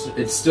was.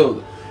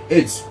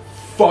 It's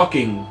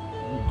fucking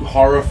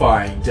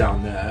horrifying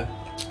down there.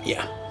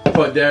 Yeah.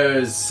 But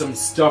there's some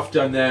stuff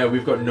down there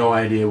we've got no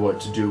idea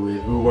what to do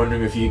with. We were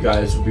wondering if you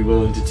guys would be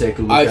willing to take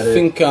a look at it. I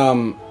think,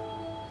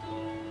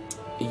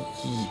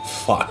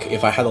 fuck,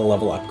 if I had a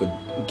level I could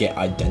get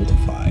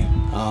identify.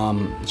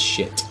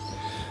 Shit.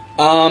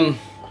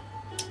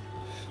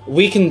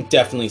 We can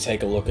definitely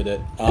take a look at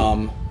it.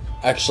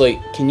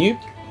 Actually, can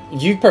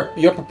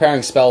you're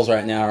preparing spells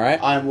right now, right?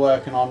 I'm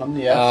working on them,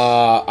 yes.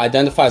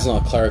 Identify's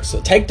not a cleric,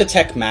 so take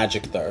detect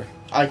magic though.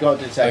 I got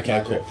detect Okay,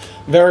 magic. cool.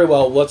 Very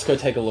well, let's go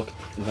take a look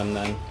at them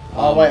then.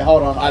 Oh wait,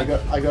 hold on. I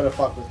got to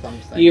fuck with some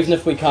things. Even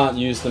if we can't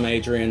use them,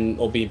 Adrian,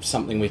 it'll be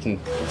something we can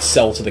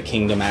sell to the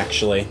kingdom,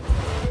 actually.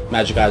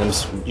 Magic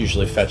items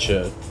usually fetch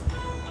a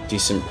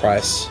decent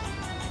price.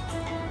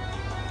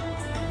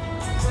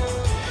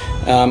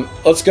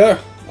 Let's go.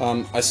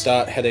 I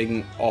start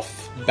heading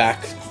off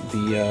back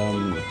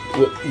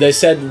they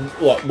said,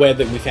 where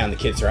we found the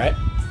kids, right?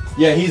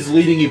 Yeah, he's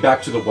leading you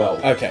back to the well.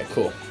 Okay,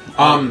 cool.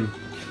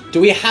 Do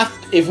we have,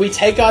 if we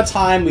take our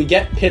time, we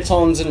get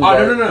pitons and...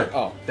 No.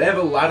 Oh. They have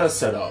a ladder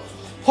set up.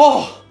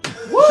 Oh!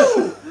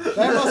 Woo!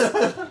 That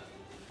must...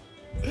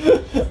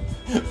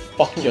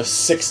 Fuck your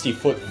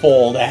 60-foot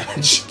fall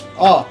damage.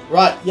 Oh,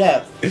 right, yeah.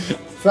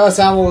 First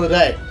animal of the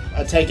day.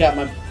 I take out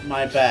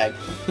my bag.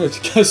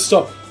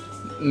 Stop.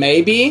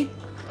 Maybe,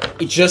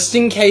 just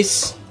in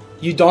case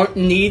you don't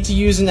need to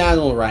use an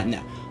animal right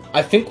now,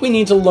 I think we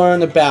need to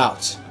learn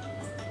about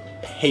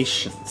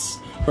patience.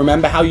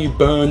 Remember how you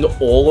burned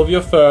all of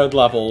your third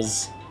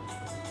levels,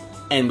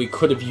 and we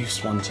could have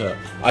used one to,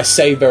 I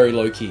say very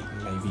low-key,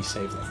 maybe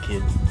save that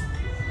kid.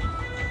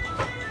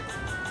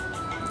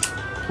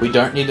 We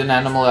don't need an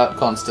animal out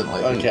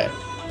constantly. Okay.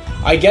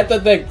 I get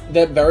that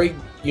they're very,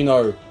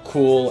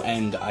 cool,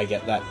 and I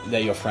get that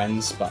they're your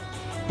friends, but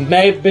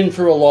may have been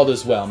through a lot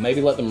as well.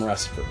 Maybe let them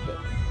rest for a bit.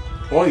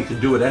 Or you can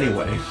do it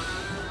anyway.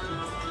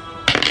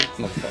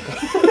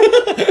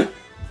 Motherfucker.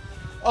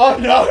 Oh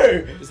no!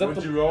 Is that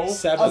What'd the you roll?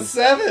 7? A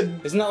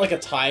 7! Isn't that like a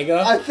tiger?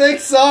 I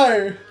think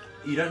so!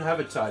 You don't have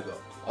a tiger.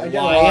 I A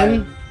get a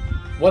lion?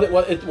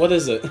 What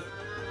is it?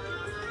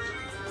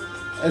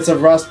 It's a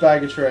rust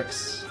bag of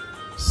tricks.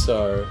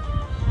 So,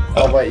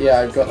 Oh wait, yeah,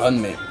 I've got...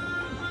 on me.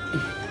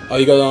 Oh,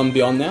 you got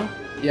Beyond now?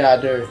 Yeah,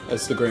 I do.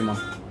 That's the green one.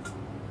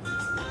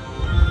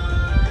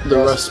 The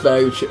rust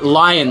bag.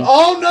 Lion.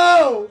 Oh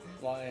no!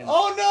 Lion.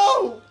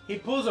 Oh He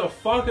pulls a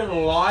fucking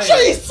lion no!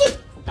 Jesus!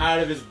 out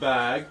of his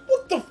bag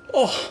What the?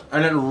 Oh.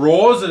 and then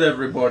roars at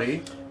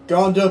everybody.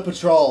 Go and do a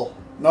patrol.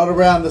 Not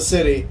around the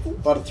city,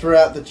 but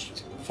throughout the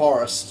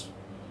forest.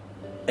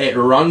 It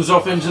runs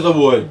off into the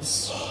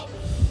woods.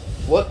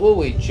 What were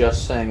we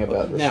just saying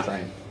about Now.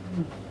 restraint?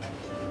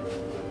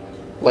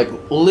 Like,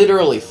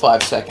 literally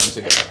 5 seconds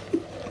ago.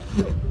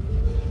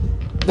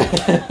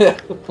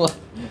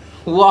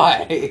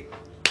 Why?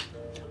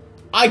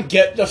 I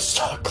get the...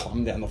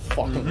 Calm down the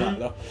fucking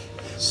ladder.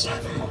 Son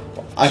of a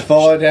motherfucker. I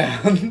fall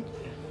down.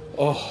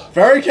 Oh.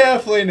 Very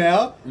carefully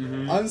now.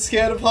 I'm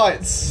scared of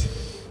heights.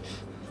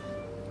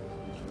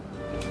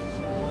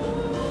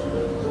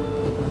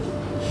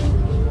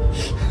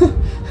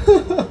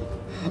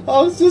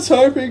 I was just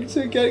hoping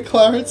to get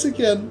Clarence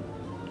again.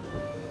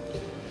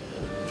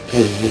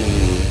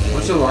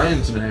 What's the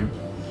lion's name?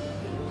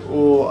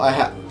 Oh,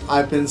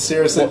 I've been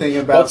seriously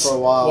thinking about it for a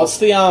while. What's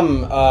the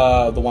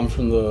one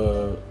from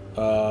the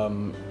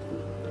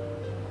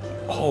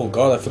oh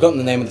god, I've forgotten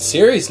the name of the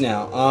series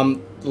now.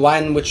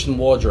 Lion, Witch and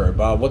Wardrobe.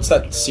 What's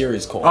that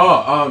series called?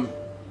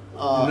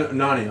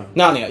 Narnia.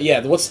 Narnia.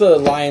 Yeah. What's the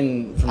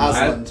lion from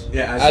Aslan.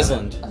 Yeah,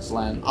 Aslan.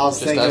 Aslan. I was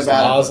Just thinking Aslan.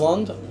 about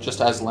Aslan. Just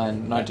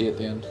Aslan, no D at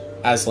the end.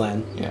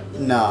 Aslan. Yeah.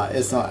 Nah,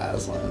 it's not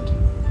Aslan.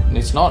 And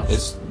it's not,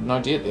 it's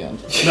no D at the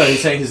end. No,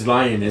 he's saying his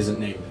lion isn't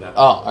named that.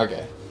 Oh,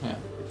 okay. Yeah.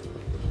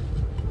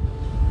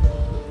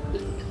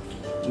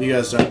 You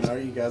guys don't know,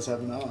 you guys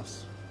haven't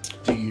asked.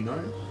 Do you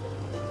know?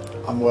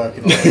 I'm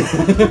working on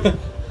it.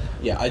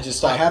 Yeah, I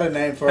just I had a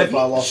name for it, Have but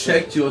I you lost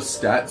checked your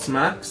stats,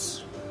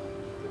 Max?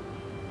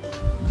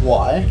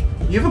 Why?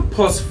 You have a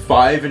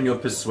 +5 in your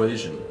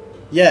persuasion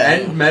Yeah.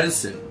 and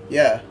medicine.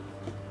 Yeah.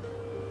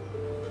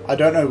 I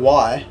don't know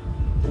why.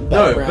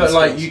 No, Background but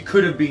like skills. you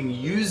could have been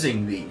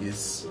using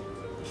these,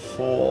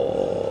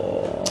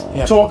 For...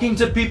 Yeah. talking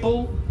to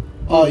people.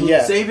 Oh,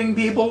 yeah. Saving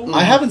people.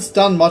 I haven't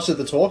done much of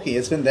the talking.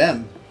 It's been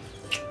them.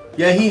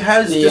 Yeah, he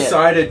has Yeah.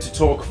 decided to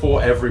talk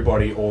for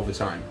everybody all the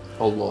time.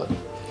 Oh lord.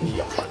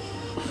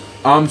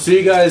 So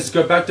you guys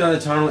go back down the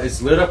tunnel.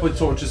 It's lit up with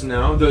torches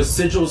now. Those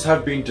sigils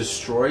have been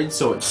destroyed,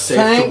 so it's safe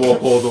Thank to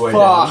walk all the way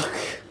fuck.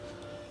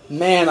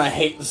 Man, I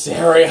hate this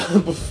area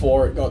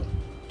before it got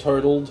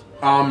totaled.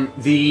 down.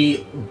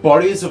 The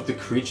bodies of the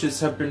creatures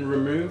have been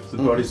removed. The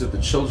bodies of the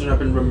children have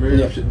been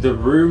removed. Yeah. The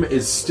room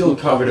is still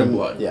covered in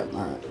blood. Yeah,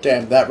 alright.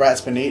 Damn, that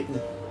rat's been eaten.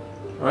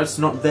 Oh, it's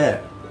not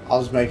there. I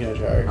was making a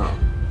joke.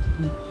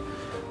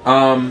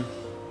 Oh.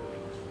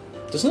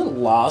 Doesn't it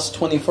last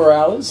 24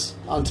 hours?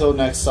 Until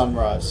next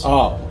sunrise.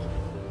 Oh.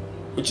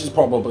 Which has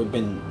probably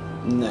been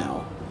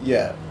now.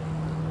 Yeah.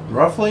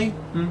 Roughly.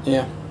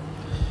 Yeah.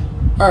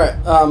 Alright,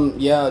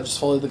 yeah, just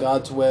follow the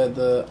guide to where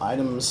the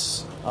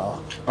items are.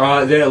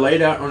 They're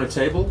laid out on a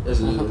table.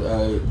 There's an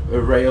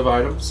array of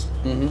items.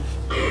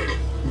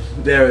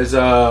 Mm-hmm. There is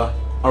a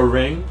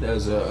ring.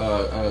 There's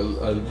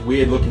a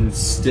weird-looking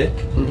stick.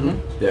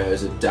 Mm-hmm. There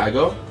is a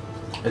dagger.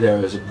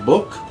 There is a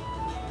book.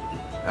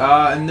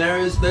 And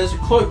there's a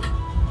cloak.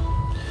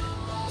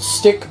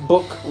 Stick,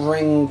 book,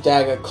 ring,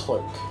 dagger,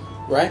 cloak.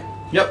 Right?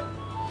 Yep.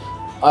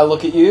 I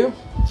look at you.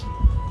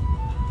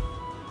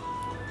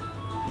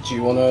 Do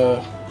you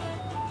wanna...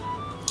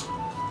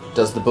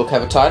 Does the book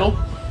have a title?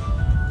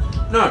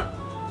 No.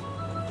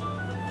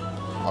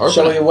 Open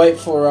Shall it. we wait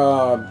for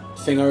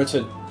Thingo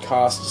to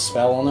cast a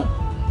spell on it?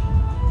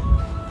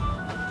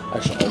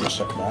 Actually, I'll just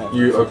check it out.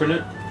 You open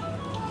it.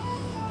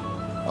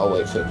 I'll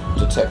wait for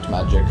detect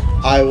magic.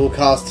 I will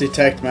cast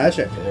Detect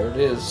Magic. There it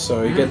is.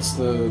 So he gets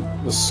the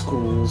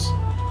schools.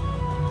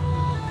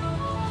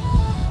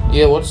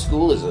 Yeah, what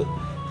school is it?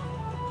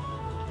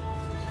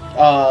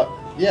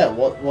 Yeah,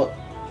 what?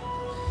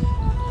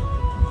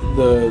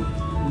 The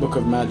Book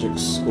of Magic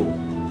school.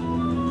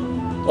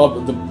 Oh,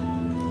 but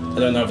I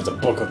don't know if it's a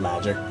Book of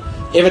Magic.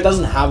 If it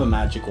doesn't have a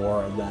magic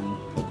aura, then...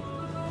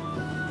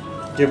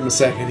 Give him a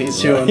second, he's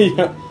chewing.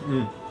 Yeah.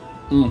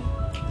 I'm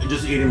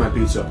just eating my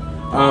pizza.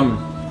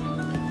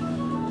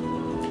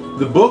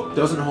 The book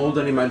doesn't hold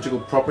any magical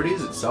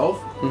properties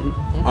itself.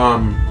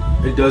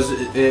 It does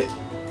it.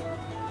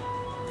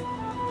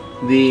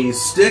 The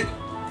stick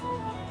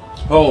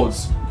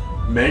holds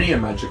many a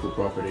magical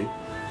property.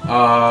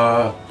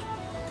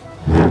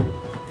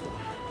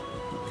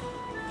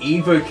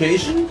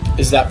 Evocation?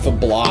 Is that for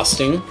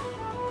blasting?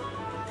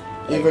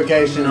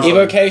 Evocation. No.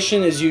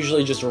 Evocation is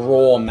usually just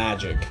raw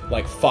magic,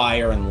 like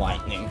fire and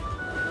lightning.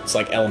 It's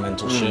like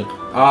elemental shit.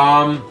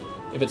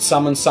 If it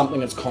summons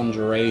something, it's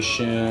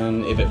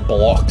conjuration. If it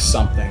blocks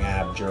something,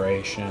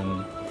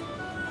 abjuration.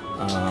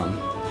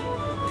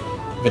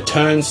 If it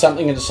turns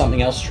something into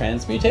something else,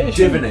 transmutation.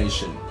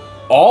 Divination.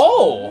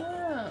 Oh!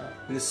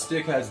 This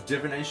stick has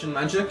divination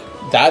magic.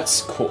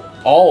 That's cool.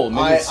 Oh,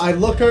 maybe it's- I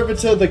look over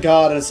to the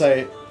guard and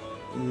say,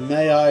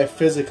 "May I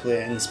physically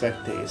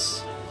inspect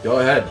these? Go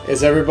ahead.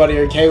 Is everybody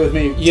okay with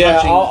me Yeah,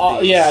 touching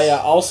I'll, these?"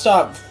 yeah. I'll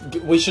start.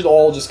 We should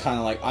all just kind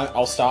of like.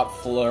 I'll start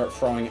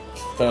furling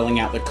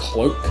out the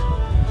cloak.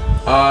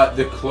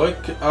 The cloak,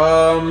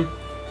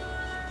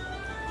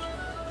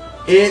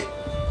 it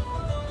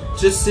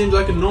just seems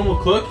like a normal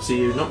cloak to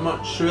you. Not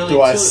much really.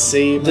 Do I to it.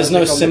 see? There's magic no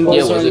on the symbol.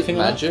 Yeah, cloak? was it anything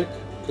like magic?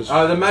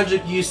 The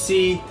magic you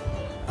see,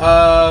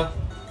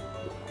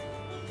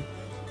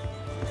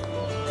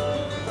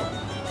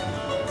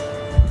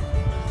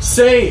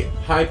 say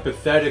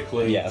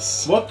hypothetically,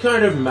 Yes. what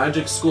kind of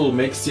magic school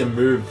makes you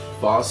move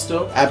faster?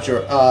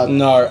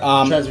 No.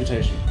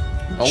 Transmutation.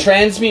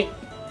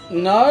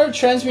 No,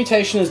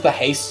 transmutation is the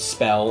haste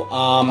spell.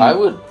 I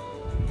would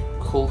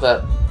call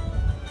that.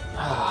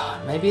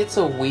 Maybe it's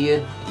a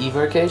weird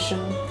evocation.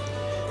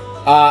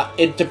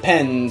 It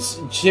depends.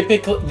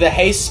 Typically, the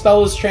haste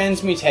spell is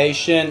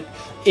transmutation.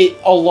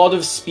 A lot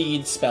of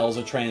speed spells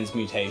are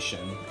transmutation.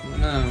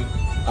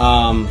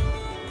 No.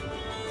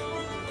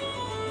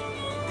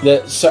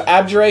 So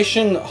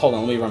abjuration. Hold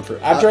on, let me run through.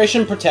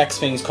 Abjuration protects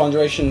things.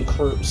 Conjuration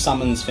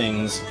summons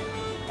things.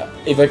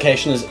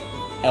 Evocation is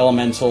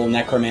elemental.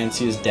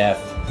 Necromancy is death.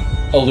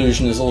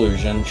 Illusion is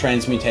illusion.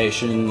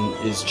 Transmutation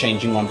is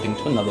changing one thing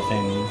to another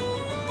thing.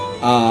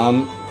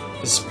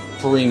 There's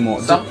 3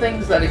 more. Some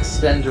things that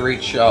extend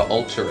reach are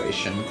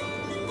alteration.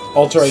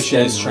 Alteration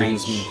is Extend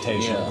reach.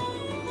 transmutation.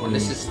 Yeah. And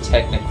this is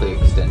technically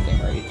extending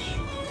reach.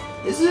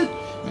 Is it?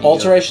 Maybe.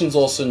 Alteration's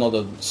also not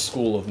a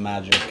school of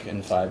magic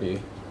in 5e.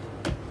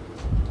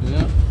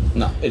 Yeah.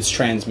 No, it's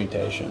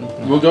transmutation.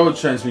 We'll go with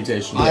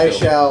transmutation. I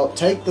shall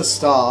take the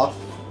staff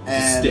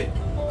and Stick.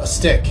 a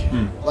stick.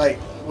 Like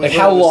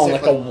How long?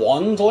 stick, Like a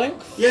wand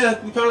length? Yeah,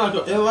 kind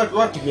of like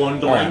one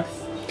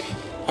length.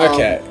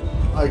 Okay.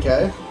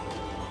 Okay.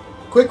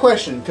 Quick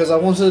question, because I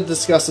wanted to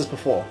discuss this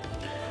before.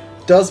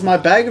 Does my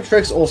bag of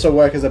tricks also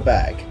work as a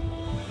bag?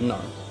 No.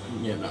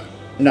 Yeah, no.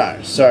 No.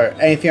 So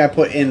anything I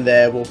put in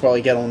there will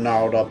probably get all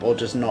gnarled up or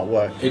just not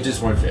work. It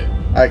just won't fit.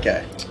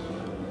 Okay.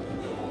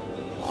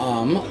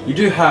 You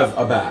do have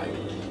a bag.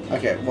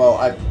 Okay, well,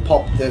 I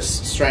popped this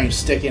strange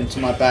stick into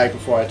my bag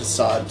before I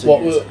decided to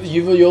use it.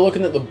 You're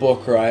looking at the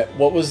book, right?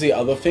 What was the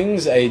other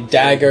things? A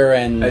dagger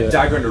and... A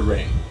dagger and a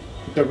ring.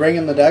 The ring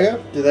and the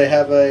dagger? Do they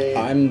have a...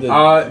 I'm the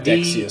the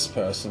Dexius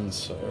person,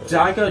 so...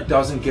 Dagger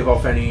doesn't give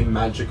off any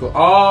magical...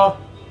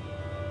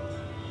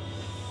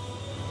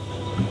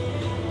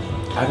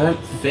 I don't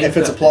think If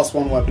it's a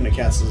 +1 weapon, it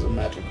counts as a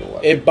magical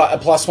weapon. But a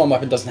 +1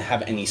 weapon doesn't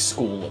have any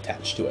school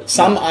attached to it.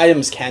 Some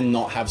items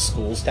cannot have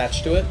schools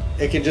attached to it.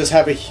 It can just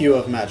have a hue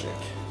of magic.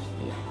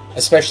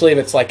 Especially if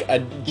it's like a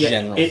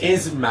general It thing.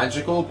 is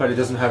magical, but it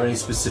doesn't have any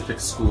specific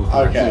school.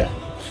 Okay.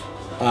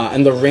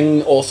 And the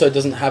ring also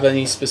doesn't have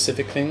any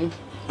specific thing?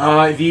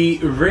 The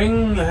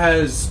ring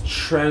has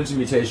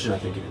transmutation, I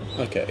think it is.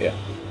 Okay, yeah.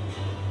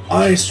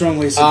 I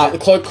strongly The suggest...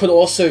 cloak could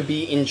also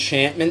be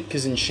enchantment,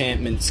 because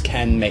enchantments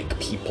can make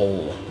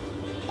people...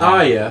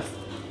 Yeah.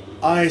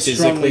 I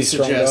strongly physically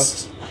stronger.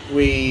 suggest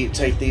we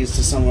take these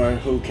to somewhere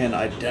who can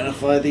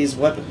identify these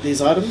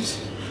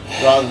items,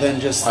 rather than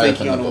just I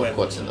thinking open on the a book. whim.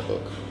 What's in the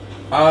book?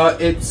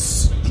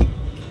 It's...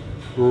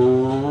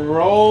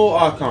 Roll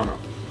Arcana.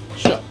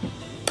 Sure.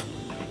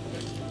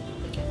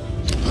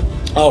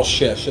 Oh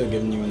shit, I should have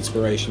given you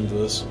inspiration for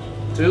this.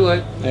 Too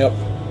late. Yep.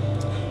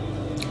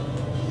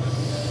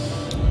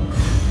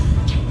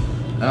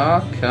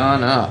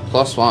 Arcana.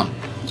 +1.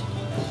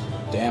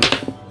 Damn.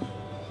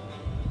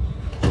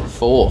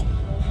 4.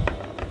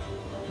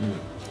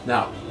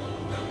 Now,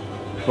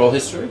 roll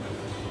history.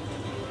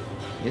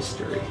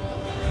 History.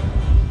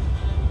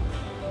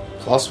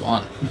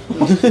 +1.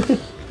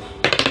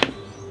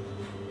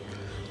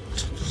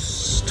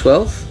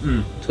 12?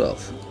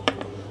 12.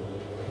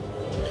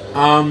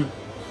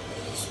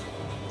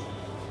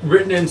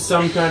 Written in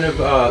some kind of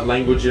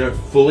language you don't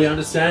fully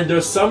understand. There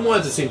are some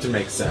words that seem to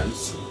make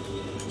sense.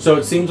 So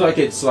it seems like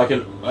it's like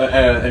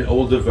an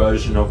older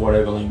version of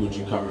whatever language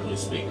you currently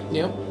speak.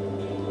 Yep.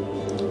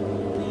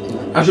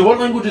 Actually, what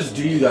languages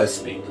do you guys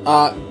speak?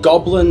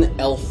 Goblin,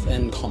 elf,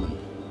 and common.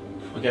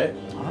 Okay.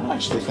 I don't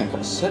actually think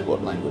I said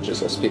what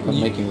languages I speak when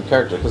making the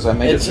character, because I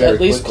made It's it very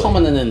at least quickly.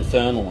 common and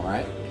infernal,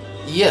 right?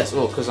 Yes,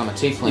 well, because I'm a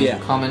tiefling. Yeah.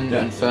 Common,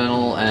 Yeah.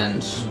 infernal,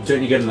 and...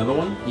 Don't you get another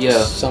one?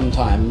 Yeah.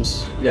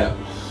 Sometimes. Yeah.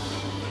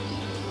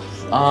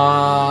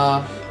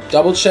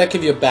 Double check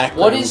if your background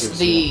What gives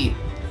is you-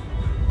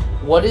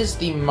 what is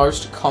the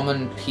most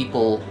common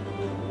people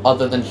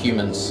other than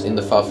humans in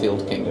the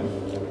Farfield Kingdom?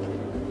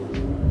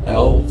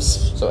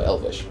 Elves. So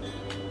Elvish.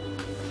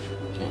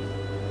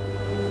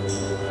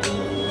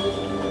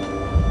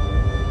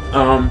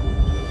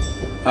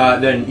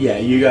 Then yeah,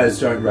 you guys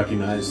don't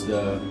recognize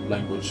the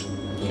language.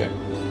 Okay.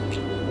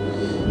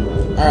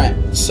 Alright,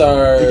 It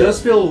so... does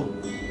feel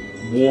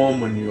warm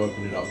when you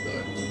open it up,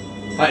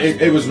 though.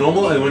 It was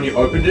normal, and when you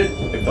opened it,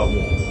 it felt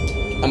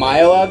warm. Am I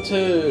allowed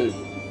to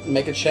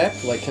make a check?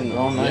 Like, can...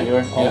 Oh, no, yeah.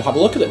 you're... I'll have a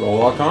look at it.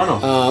 Roll Arcana.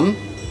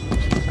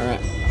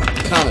 Alright.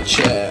 Arcana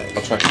check.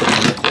 I'll try to put it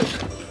in the book.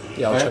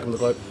 Yeah, I'll Okay. check on the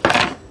globe.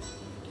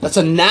 That's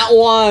a nat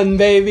 1,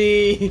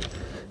 baby!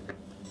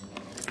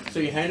 So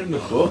you hand him the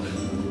book, I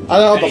don't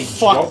know and what the he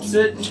fuck... drops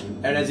it,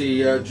 and as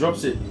he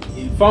drops it,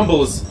 he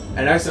fumbles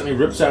and accidentally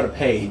rips out a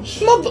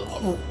page. Mother...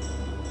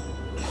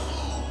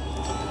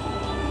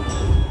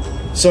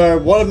 So,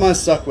 what am I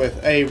stuck with?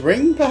 A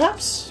ring,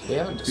 perhaps? We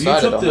haven't You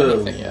decided took on the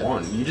anything yet.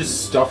 wand. You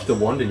just stuffed the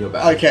wand in your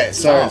bag. Okay,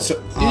 so... Oh.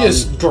 so You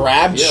just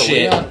grabbed Yeah,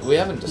 shit. we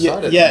haven't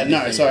decided. yeah, on no,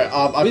 anything sorry.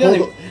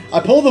 yet. I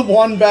pulled the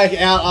wand back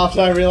out after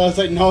I realized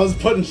that no one's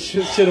putting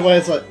shit away.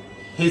 It's like,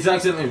 He's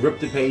accidentally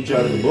ripped the page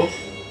out of the book.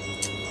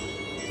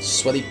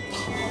 Sweaty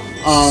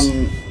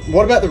palms.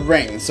 what about the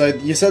ring? So,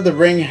 you said the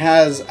ring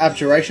has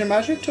abjuration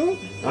magic to it?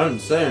 I didn't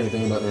say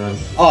anything about the ring.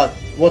 Oh,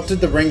 what did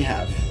the ring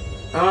have?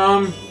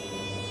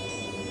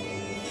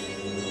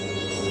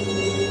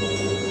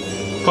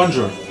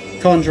 Conjuring.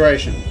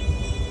 Conjuration.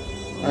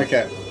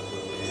 Okay.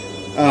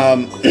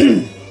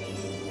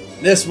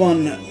 This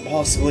one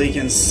possibly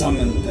can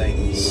summon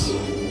things.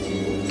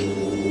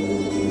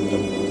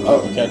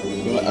 Oh, okay.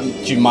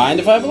 Do you mind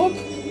if I have a look?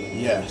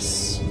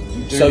 Yes.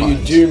 So you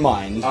do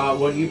mind.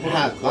 When you put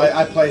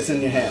I place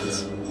in your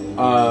hands.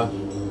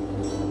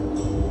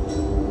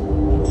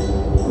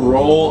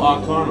 roll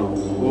Arcana.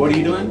 What are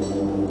you doing?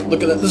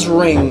 Look at that, this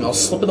ring. I'll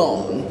slip it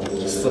on.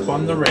 Slip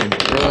on the ring.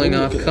 Rolling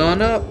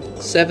Arcana,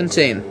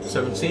 17.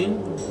 17.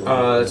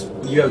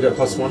 You have got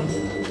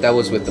 +1. That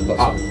was with the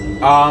plus.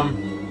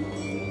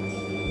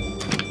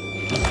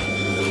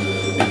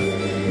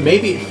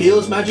 Maybe it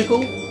feels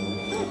magical.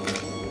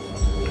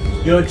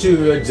 You're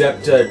too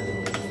adept at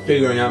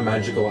figuring out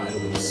magical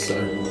items, so.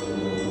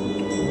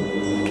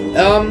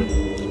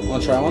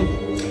 Wanna try one?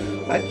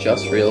 I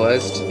just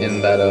realized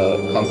in that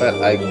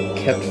combat I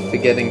kept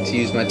forgetting to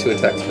use my 2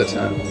 attacks per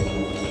turn.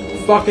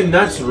 Fucking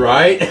that's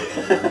right.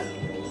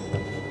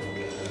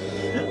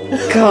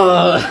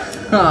 God.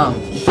 Yeah,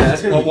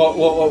 that's gonna be-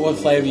 What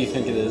flavor do you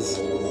think it is?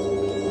 I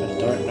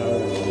don't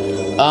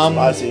know.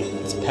 Spicy.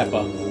 It's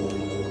pepper.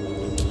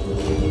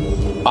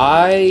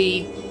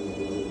 I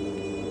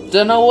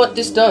don't know what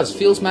this does.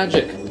 Feels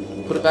magic.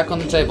 Put it back on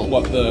the table.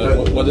 What is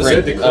Ring.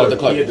 it? The cloak. The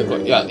cloak. Yeah, The the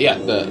cloak. ring. Yeah.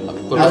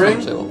 Put it back ring? on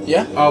the table.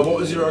 Yeah. What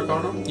was your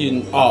arcana?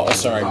 You. Oh,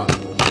 sorry. I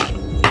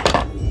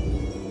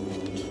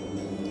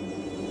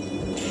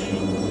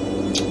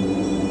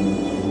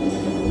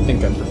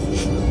think I'm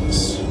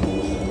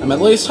proficient. I'm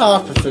at least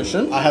half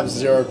proficient. I have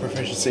 0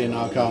 proficiency in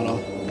Arcana.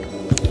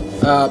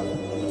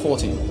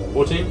 14.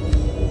 14?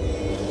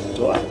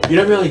 Do I? You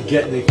don't really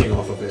get anything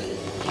off of it.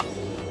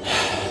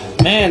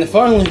 Man, if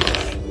only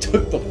I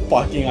took the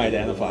fucking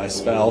identify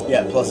spell.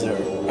 Yeah,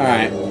 +0.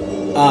 Alright.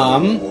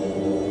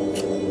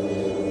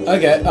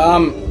 Okay,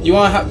 you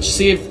wanna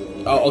see if...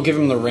 I'll give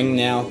him the ring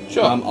now.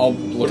 Sure. I'll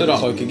look Put at it the on.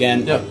 cloak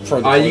again. Yeah. Throw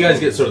the cloak You guys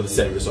on. get sort of the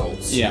same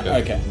results. Yeah,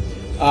 okay.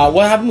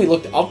 What happened? We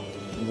looked... I'll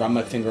run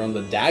my finger on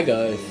the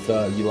dagger if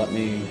you let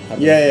me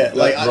have Yeah.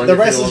 Like, Run the your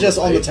rest finger is on just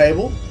the on the blade.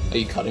 table. Are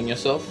you cutting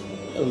yourself?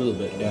 a little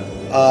bit, yeah.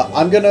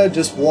 I'm gonna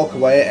just walk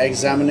away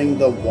examining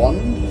the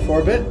wand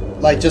for a bit.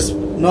 Like, just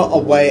not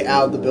away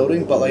out of the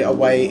building, but like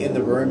away in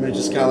the room and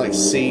just kind of like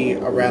see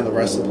around the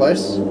rest of the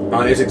place.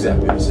 It's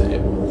exactly the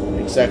same.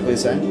 Exactly the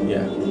same.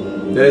 Yeah.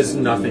 There's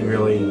nothing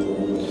really...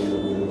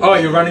 Oh,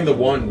 you're running the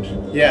wand.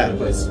 Yeah. In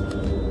the place.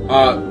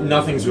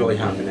 Nothing's really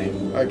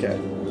happening. Okay.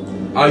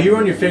 You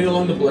run your finger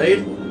along the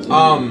blade.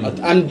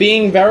 I'm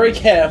being very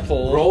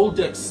careful. Roll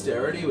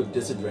dexterity with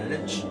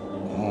disadvantage.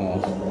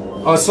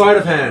 Oh, Sleight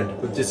of hand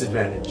with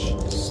disadvantage.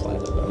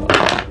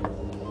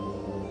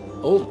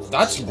 oh,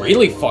 that's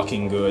really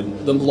fucking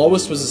good. The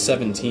lowest was a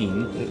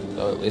 17.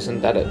 Oh,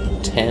 isn't that a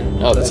 10?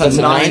 Oh, That's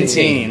a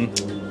 19.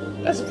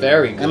 That's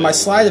very good. And my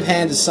sleight of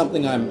hand is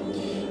something I'm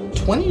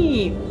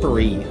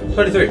 23.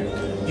 23.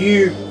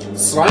 You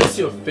slice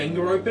your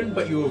finger open,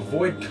 but you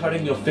avoid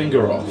cutting your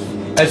finger off.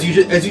 As you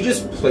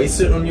just place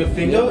it on your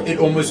finger, it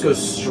almost goes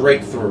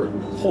straight through.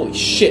 Holy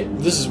shit,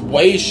 this is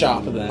way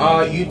sharper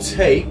than... You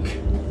take...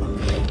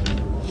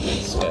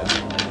 yeah.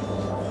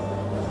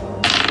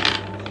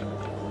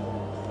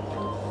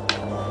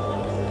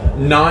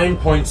 9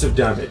 points of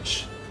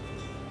damage.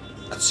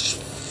 That's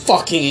just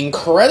fucking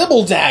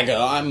incredible dagger.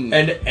 I'm...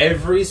 And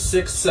every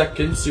 6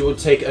 seconds, you will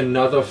take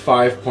another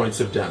 5 points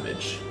of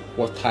damage.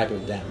 What type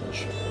of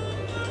damage?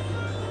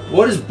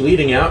 What does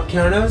bleeding out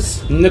count as?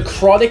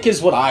 Necrotic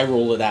is what I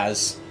rule it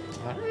as.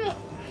 I don't know.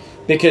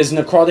 Because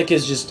necrotic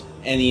is just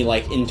any,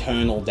 like,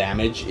 internal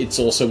damage. It's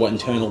also what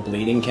internal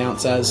bleeding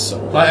counts as,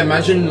 so... Like,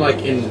 imagine, like,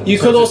 in... You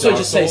terms could of also Dark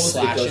just say Souls,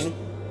 it does-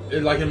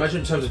 slashing. like, imagine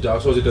in terms of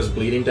Dark Souls, it does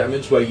bleeding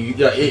damage, where you...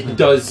 it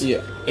does...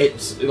 Yeah.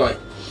 It's, like...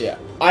 Yeah.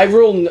 I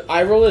rule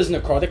as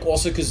necrotic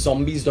also because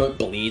zombies don't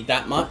bleed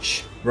that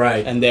much.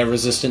 Right. And they're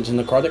resistant to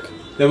necrotic.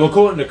 Then we'll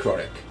call it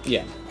necrotic.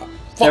 Yeah.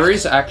 There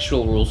is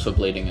actual rules for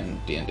bleeding in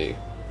D&D.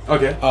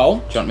 Okay. Oh?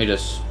 Do you want me to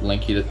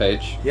link you the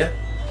page? Yeah.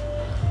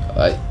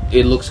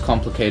 It looks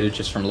complicated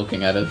just from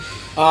looking at it.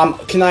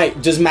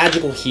 Does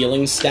magical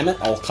healing stem it?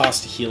 I'll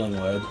cast a healing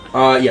word.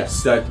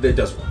 Yes, that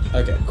does work.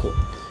 Okay, cool.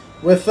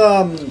 With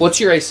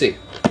What's your AC?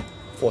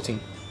 14.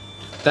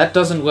 That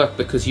doesn't work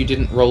because you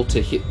didn't roll to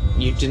hit.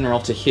 You didn't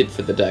roll to hit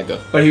for the dagger.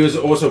 But he was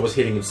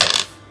hitting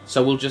himself.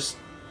 So we'll just...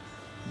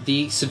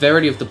 The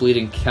severity of the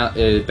bleeding count,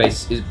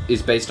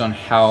 is based on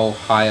how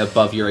high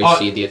above your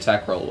AC the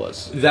attack roll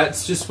was.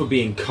 That's just for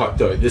being cut,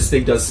 though. This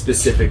thing does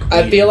specific I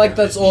bleeding feel like damage.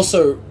 that's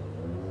also...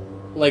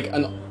 Like,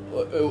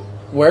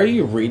 where are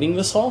you reading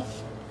this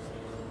off?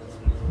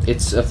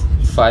 It's a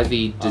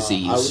 5e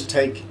disease. I would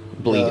take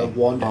bleeding. the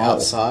wand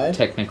outside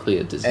Technically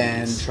a disease.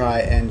 and try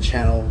and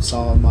channel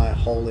some of my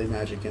holy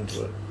magic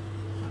into it.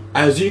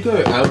 As you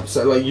go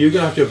outside, like, you're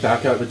gonna have to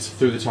back out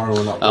through the tunnel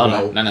and up the Oh,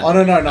 well. no. Oh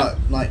no,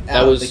 like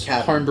That out was of the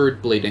cabin.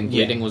 homebrewed bleeding.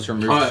 Bleeding was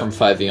removed from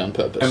 5e on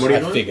purpose. And what are you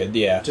I doing? figured,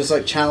 yeah. Just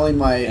like channeling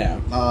my Yeah.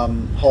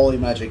 holy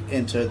magic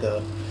into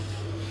the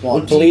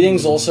wand.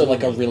 Bleeding's also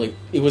like a really...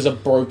 It was a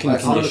broken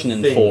Like, condition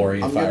in thing. 4,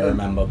 if I'm I gonna-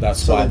 remember.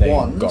 That's So why the they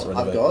wand got rid of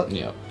I've it. got,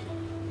 Yeah.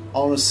 I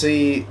want to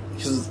see,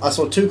 because I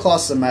saw 2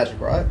 classes of magic,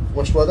 right?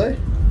 Which were they?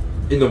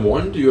 In the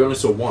wand, you only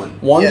saw one.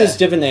 Wand Yeah. is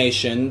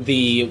divination,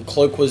 the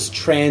cloak was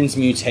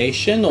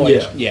transmutation, or...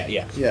 Yeah.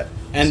 Yeah.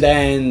 And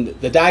then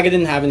the dagger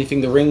didn't have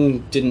anything, the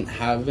ring didn't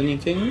have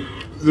anything.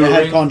 They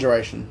had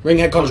conjuration. Ring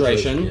had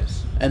conjuration.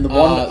 Yes. And the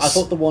wand, I s-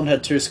 thought the wand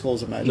had 2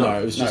 schools of magic. No,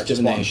 it was just one.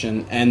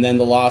 divination. And then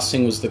the last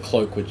thing was the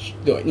cloak, which...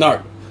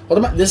 No. What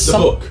about this? The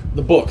book.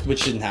 The book,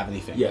 which didn't have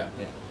anything. Yeah.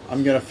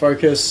 I'm going to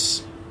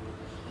focus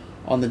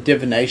on the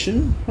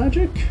divination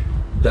magic.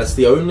 That's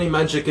the only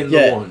magic in the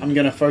Yeah, wand. I'm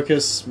going to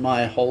focus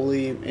my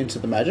holy into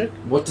the magic.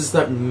 What does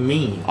that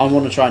mean? I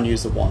want to try and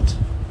use the wand.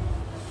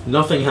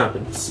 Nothing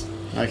happens.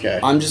 Okay.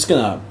 I'm just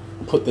gonna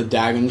put the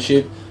dagger in the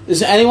sheath.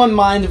 Does anyone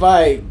mind if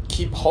I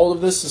keep hold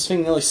of this? This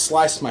thing nearly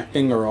sliced my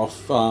finger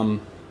off.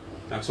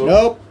 Maxwell?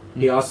 Nope.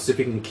 He asks if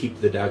he can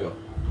keep the dagger.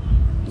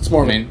 It's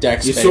more of I a mean,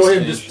 dex. You saw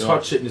him just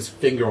touch it and his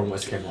finger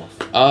almost came off.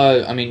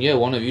 I mean, yeah,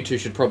 one of you two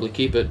should probably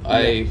keep it.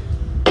 I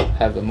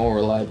have a more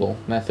reliable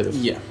method of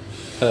Yeah.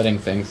 hurting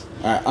things.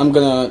 Alright, I'm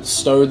gonna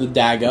stow the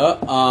dagger.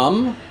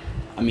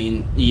 I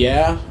mean,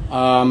 yeah.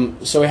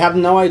 So we have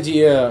no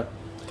idea.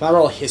 Can I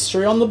roll a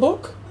history on the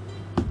book?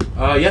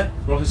 Yeah,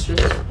 roll history.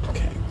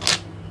 Okay.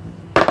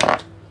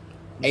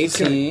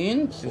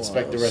 18 plus...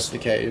 Inspect the rest of the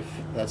cave.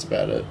 That's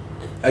about it.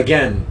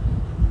 Again,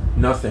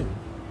 nothing.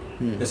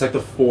 It's like the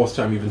 4th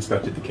time you've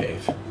inspected the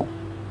cave.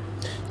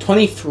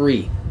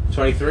 23.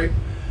 23.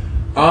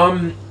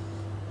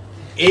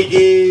 It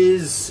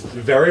is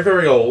very,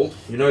 very old.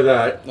 You know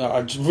that.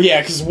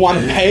 Yeah, because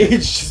one page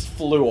just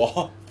flew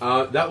off.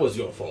 That was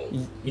your fault.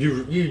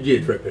 You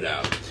did rip it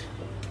out.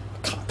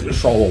 Can't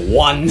control a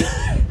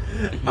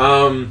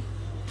 1.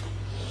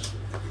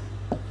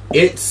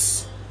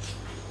 It's...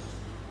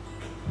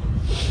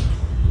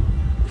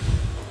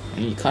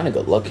 You kind of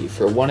got lucky.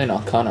 For a 1 in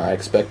Arcana, I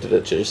expected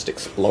it to just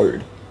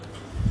explode.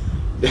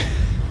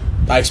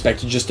 I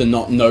expected just to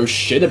not know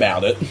shit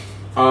about it.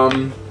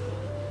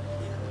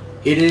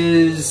 It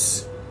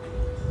is...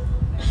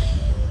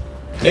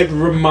 It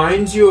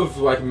reminds you of,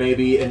 like,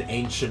 maybe an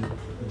ancient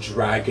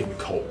dragon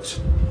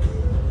cult.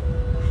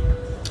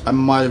 I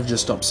might have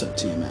just upset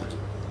Tiamat.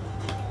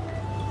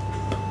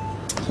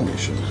 Holy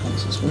shit.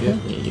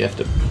 You have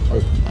to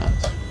open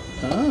that.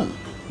 Ah.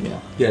 Yeah.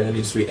 Yeah, there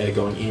needs to be air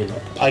going in.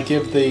 I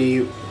give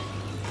the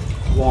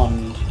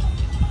wand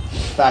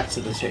back to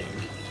the team.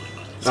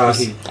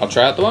 I'll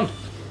try out the one.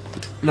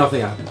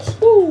 Nothing happens.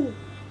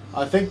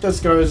 I think this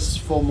goes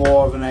for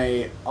more of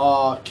an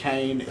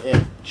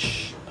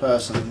arcane-ish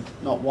person,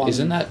 not one.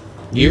 Isn't that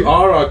You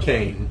are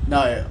arcane.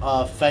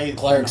 No, faith.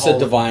 Clerics are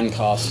divine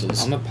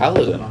casters. I'm a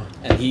paladin.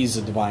 And he's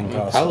a divine I'm a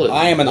caster. paladin.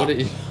 I am What are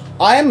you-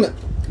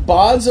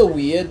 Bards are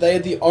weird. They're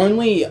the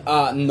only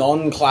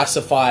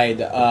non-classified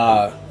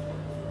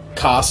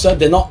caster.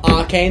 They're not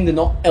arcane, they're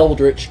not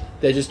eldritch,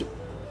 they're just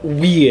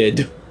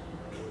weird.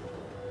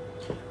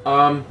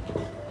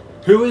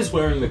 Who is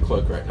wearing the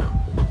cloak right now?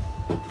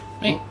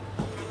 Me.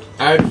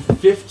 Add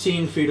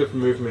 15 feet of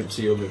movement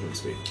to your movement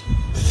speed.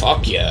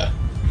 Fuck yeah.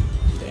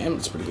 Damn,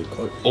 that's a pretty good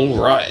cloak.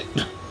 Alright.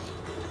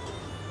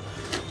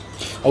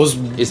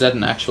 Is that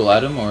an actual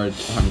item or a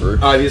homebrew?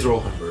 These are all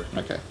homebrew.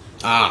 Okay.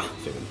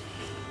 Figured.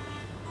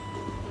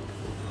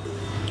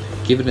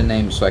 Give it a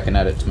name so I can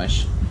add it to my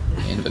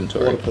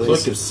inventory.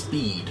 Cloak of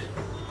speed.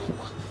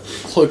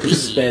 Cloak of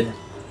sped.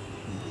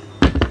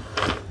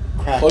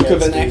 Cloak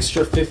of an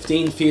extra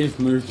 15 feet of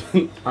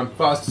movement. I'm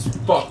fast as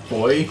fuck,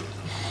 boy.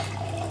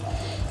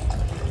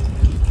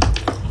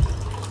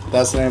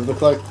 That's the name of the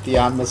cloak. The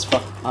I'm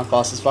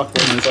fast as fuck.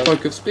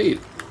 Cloak of speed.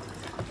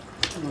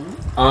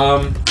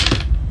 I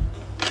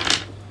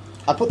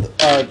put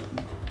the.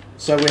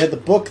 So we had the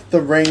book, the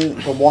ring,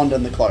 the wand,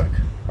 and the cloak,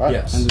 right?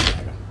 Yes. And the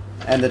dagger.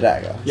 And the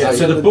dagger. Yeah,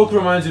 so the book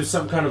reminds you of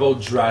some kind of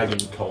old dragon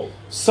cult.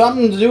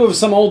 Something to do with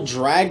some old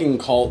dragon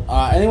cult.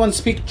 Anyone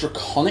speak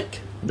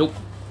Draconic? Nope.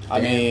 I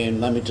mean,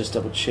 let me just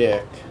double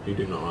check. You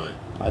do not.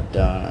 I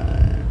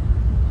don't.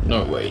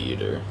 No way you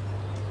do.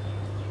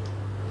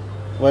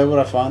 Where would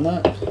I find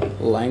that?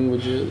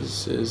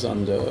 Languages is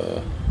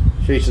under...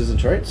 Features and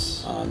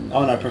traits? No.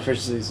 Oh no,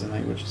 proficiencies in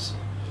languages.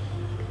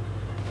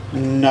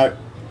 No.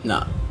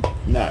 Nah.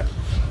 No.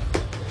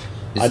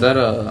 Is that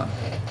a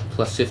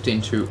plus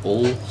 15 to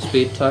all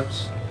speed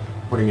types?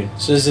 What do you mean?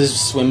 So this is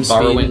swim speed.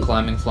 Burrowing, and-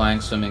 climbing,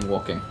 flying, swimming,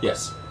 walking.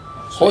 Yes.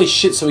 Holy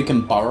shit, so we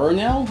can burrow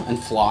now and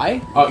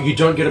fly? You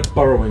don't get a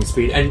burrowing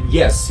speed, and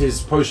yes, his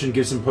potion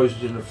gives him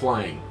potion of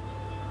flying.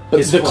 But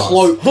His the flask.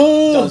 cloak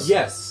does...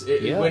 Yes,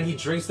 Yeah. when he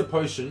drinks the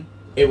potion,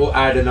 it will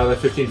add another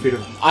 15 feet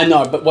of... I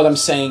know, but what I'm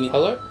saying...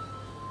 Hello?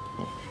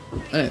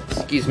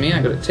 Excuse me,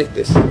 I gotta take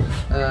this.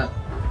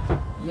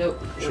 Yep.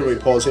 Should we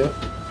pause here?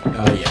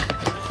 yeah.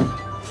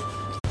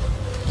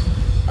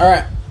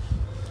 Alright.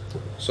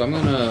 So I'm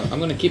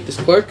gonna keep this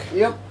cloak.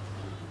 Yep.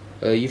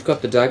 You've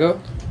got the dagger.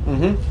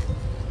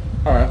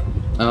 Mm-hmm.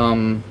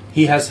 Alright.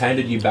 He has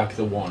handed you back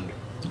the wand.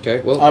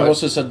 Okay. Well, I've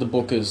also said the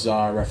book is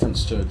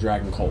reference to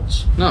dragon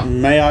cults. no.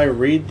 May I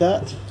read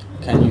that?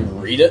 Can you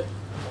read it?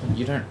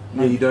 You don't.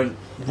 No, you don't...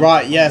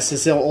 Right, yes,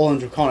 it's all in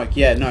Draconic.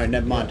 Yeah, no,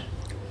 never mind.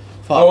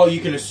 Fuck. Oh, well, you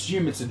can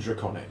assume it's in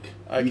Draconic.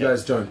 Okay. You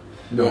guys don't.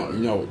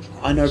 No.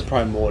 I know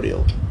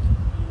Primordial.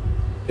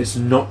 It's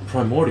not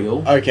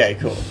primordial. Okay,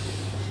 cool.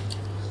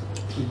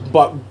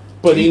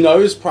 But he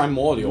knows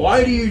primordial.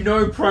 Why do you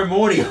know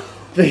primordial?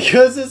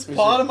 Because it's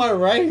part of my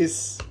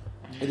race.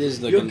 It is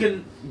the... Your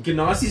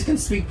Ganassis can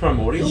speak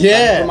primordial?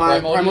 Yeah.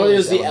 Primordial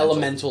is the elemental.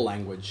 elemental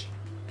language.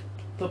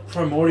 The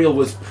primordial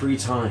was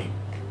pre-time.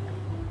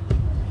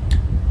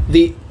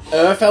 The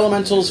earth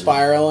elementals,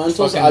 fire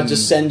elementals are Fucking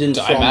descended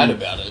die from mad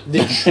about it. the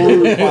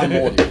true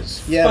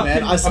primordials. Yeah,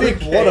 man. I speak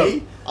Okay.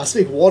 water. I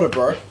speak water,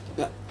 bro.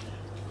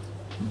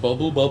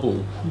 Bubble,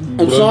 bubble.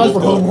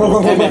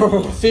 Hey,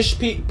 man, fish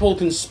people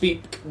can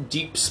speak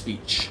deep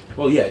speech.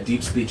 Well, yeah,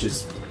 deep speech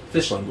is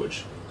fish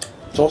language.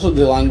 It's also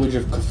the language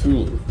of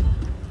Cthulhu.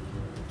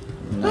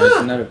 No,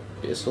 isn't that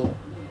abyssal?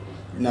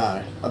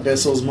 No,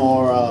 Abyssal's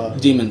more.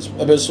 Demons.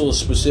 Abyssal is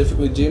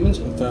specifically demons,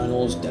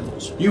 infernal is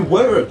devils. You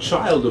were a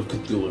child of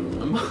Cthulhu,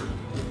 remember?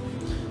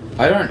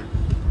 I don't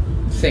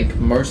think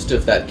most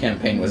of that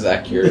campaign was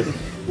accurate.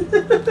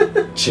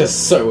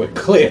 Just so we're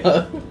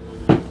clear.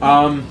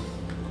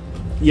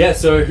 Yeah,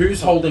 so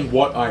who's holding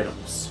what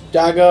items?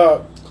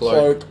 Dagger,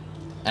 Cloak. cloak,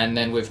 And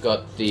then we've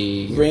got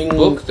the Ring.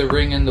 book, the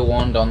ring, and the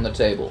wand on the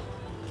table.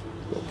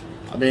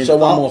 I mean, So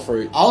one more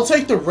fruit. I'll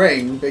take the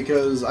ring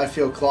because I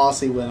feel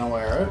classy when I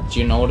wear it. Do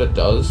you know what it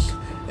does?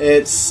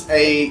 It's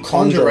a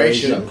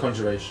conjuration.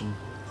 Conjuration.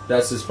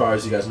 That's as far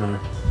as you guys know.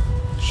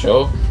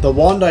 Sure. The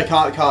wand I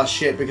can't cast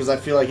shit because I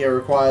feel like it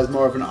requires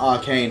more of an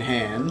arcane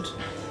hand.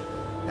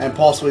 And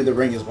possibly the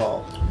ring as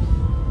well.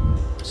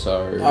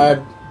 So...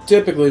 I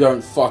typically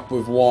don't fuck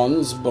with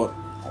wands, but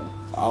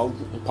I'll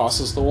pass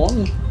us the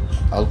wand.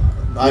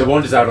 The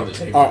wand is out on the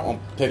table. Alright, I'll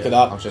pick it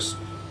I'll up. just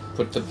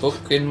put the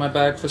book in my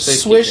bag for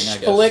safekeeping, Swish, I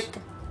guess.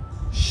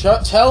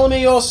 flick. Tell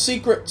me your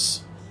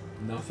secrets.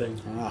 Nothing.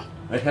 Ah.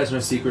 It has no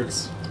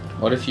secrets.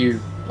 What if you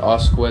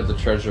ask where the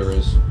treasure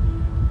is?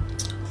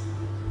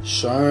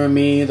 Show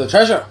me the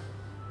treasure.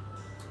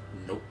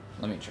 Nope.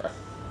 Let me try.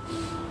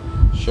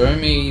 Show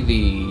me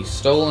the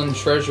stolen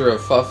treasure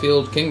of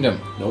Farfield Kingdom.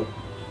 Nope.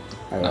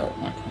 No,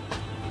 okay.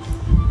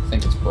 I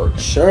think it's broken.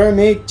 Show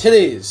me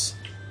titties.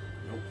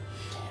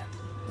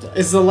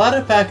 Is the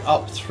ladder pack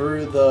up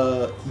through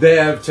the... They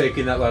have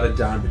taken that ladder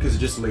down because it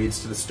just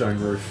leads to the stone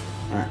roof.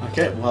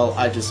 Okay, well,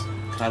 I just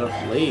kind of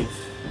leave.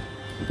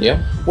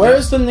 Yeah. Where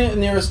is the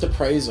nearest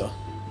appraiser?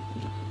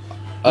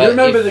 You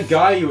remember the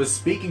guy you were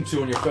speaking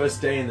to on your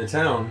first day in the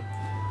town?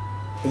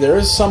 There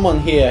is someone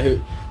here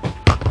who...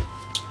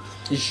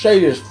 He's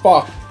shady as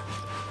fuck.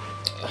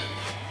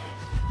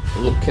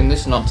 Look, can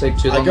this not take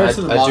too I long? go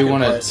to the I do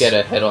want to marketplace. get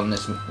ahead on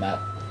this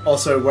map.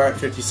 Also, we're at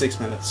 56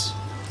 minutes.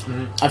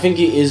 I think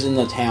he is in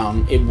the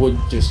town. It would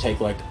just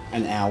take like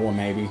an hour,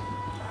 maybe.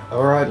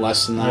 Alright.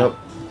 Less than that.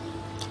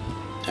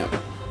 Yep.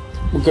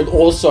 We could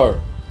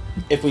also,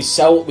 if we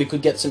sell it, we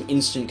could get some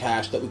instant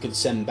cash that we could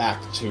send back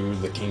to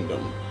the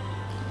kingdom.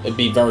 It'd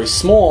be very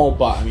small,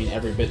 but I mean,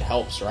 every bit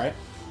helps, right?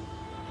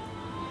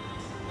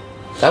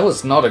 That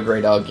was not a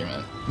great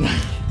argument.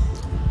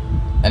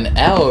 An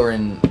hour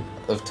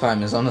of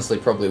time is honestly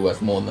probably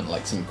worth more than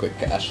like some quick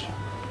cash.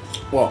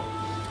 Well,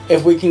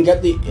 if we can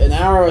get an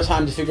hour of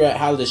time to figure out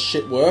how this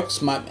shit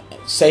works, might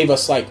save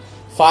us like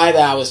 5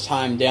 hours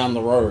time down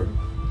the road.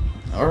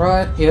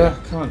 Alright, yeah,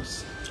 come on.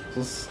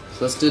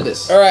 Let's do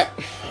this. Alright.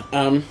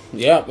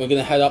 Yeah, we're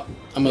gonna head up.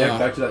 Yeah,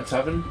 back to that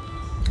tavern.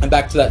 And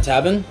back to that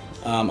tavern.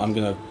 I'm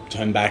gonna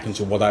turn back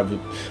into what I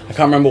can't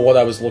remember what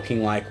I was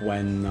looking like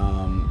when,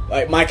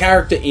 like my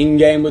character in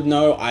game would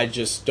know. I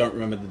just don't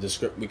remember the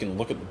description. We can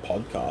look at the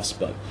podcast,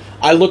 but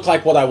I look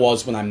like what I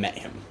was when I met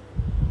him.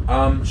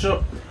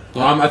 Sure.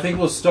 Yeah. I think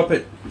we'll stop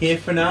it here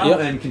for now Yep.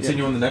 and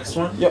continue on the next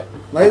one. Yep.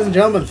 Ladies and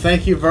gentlemen,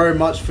 thank you very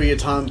much for your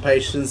time,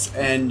 patience,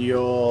 and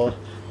your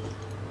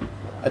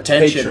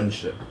attention.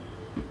 Patronship.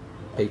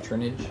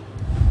 Patronage.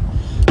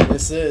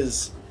 This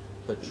is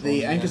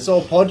the Anchor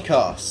Soul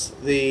podcast,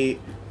 the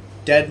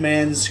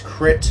Deadman's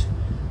Crit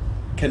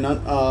campaign,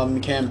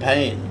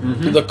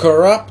 The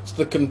corrupt,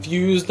 the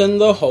confused, and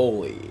the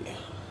holy.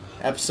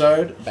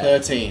 episode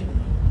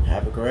 13.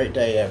 Have a great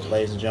day,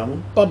 ladies and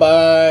gentlemen. Bye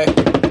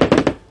bye.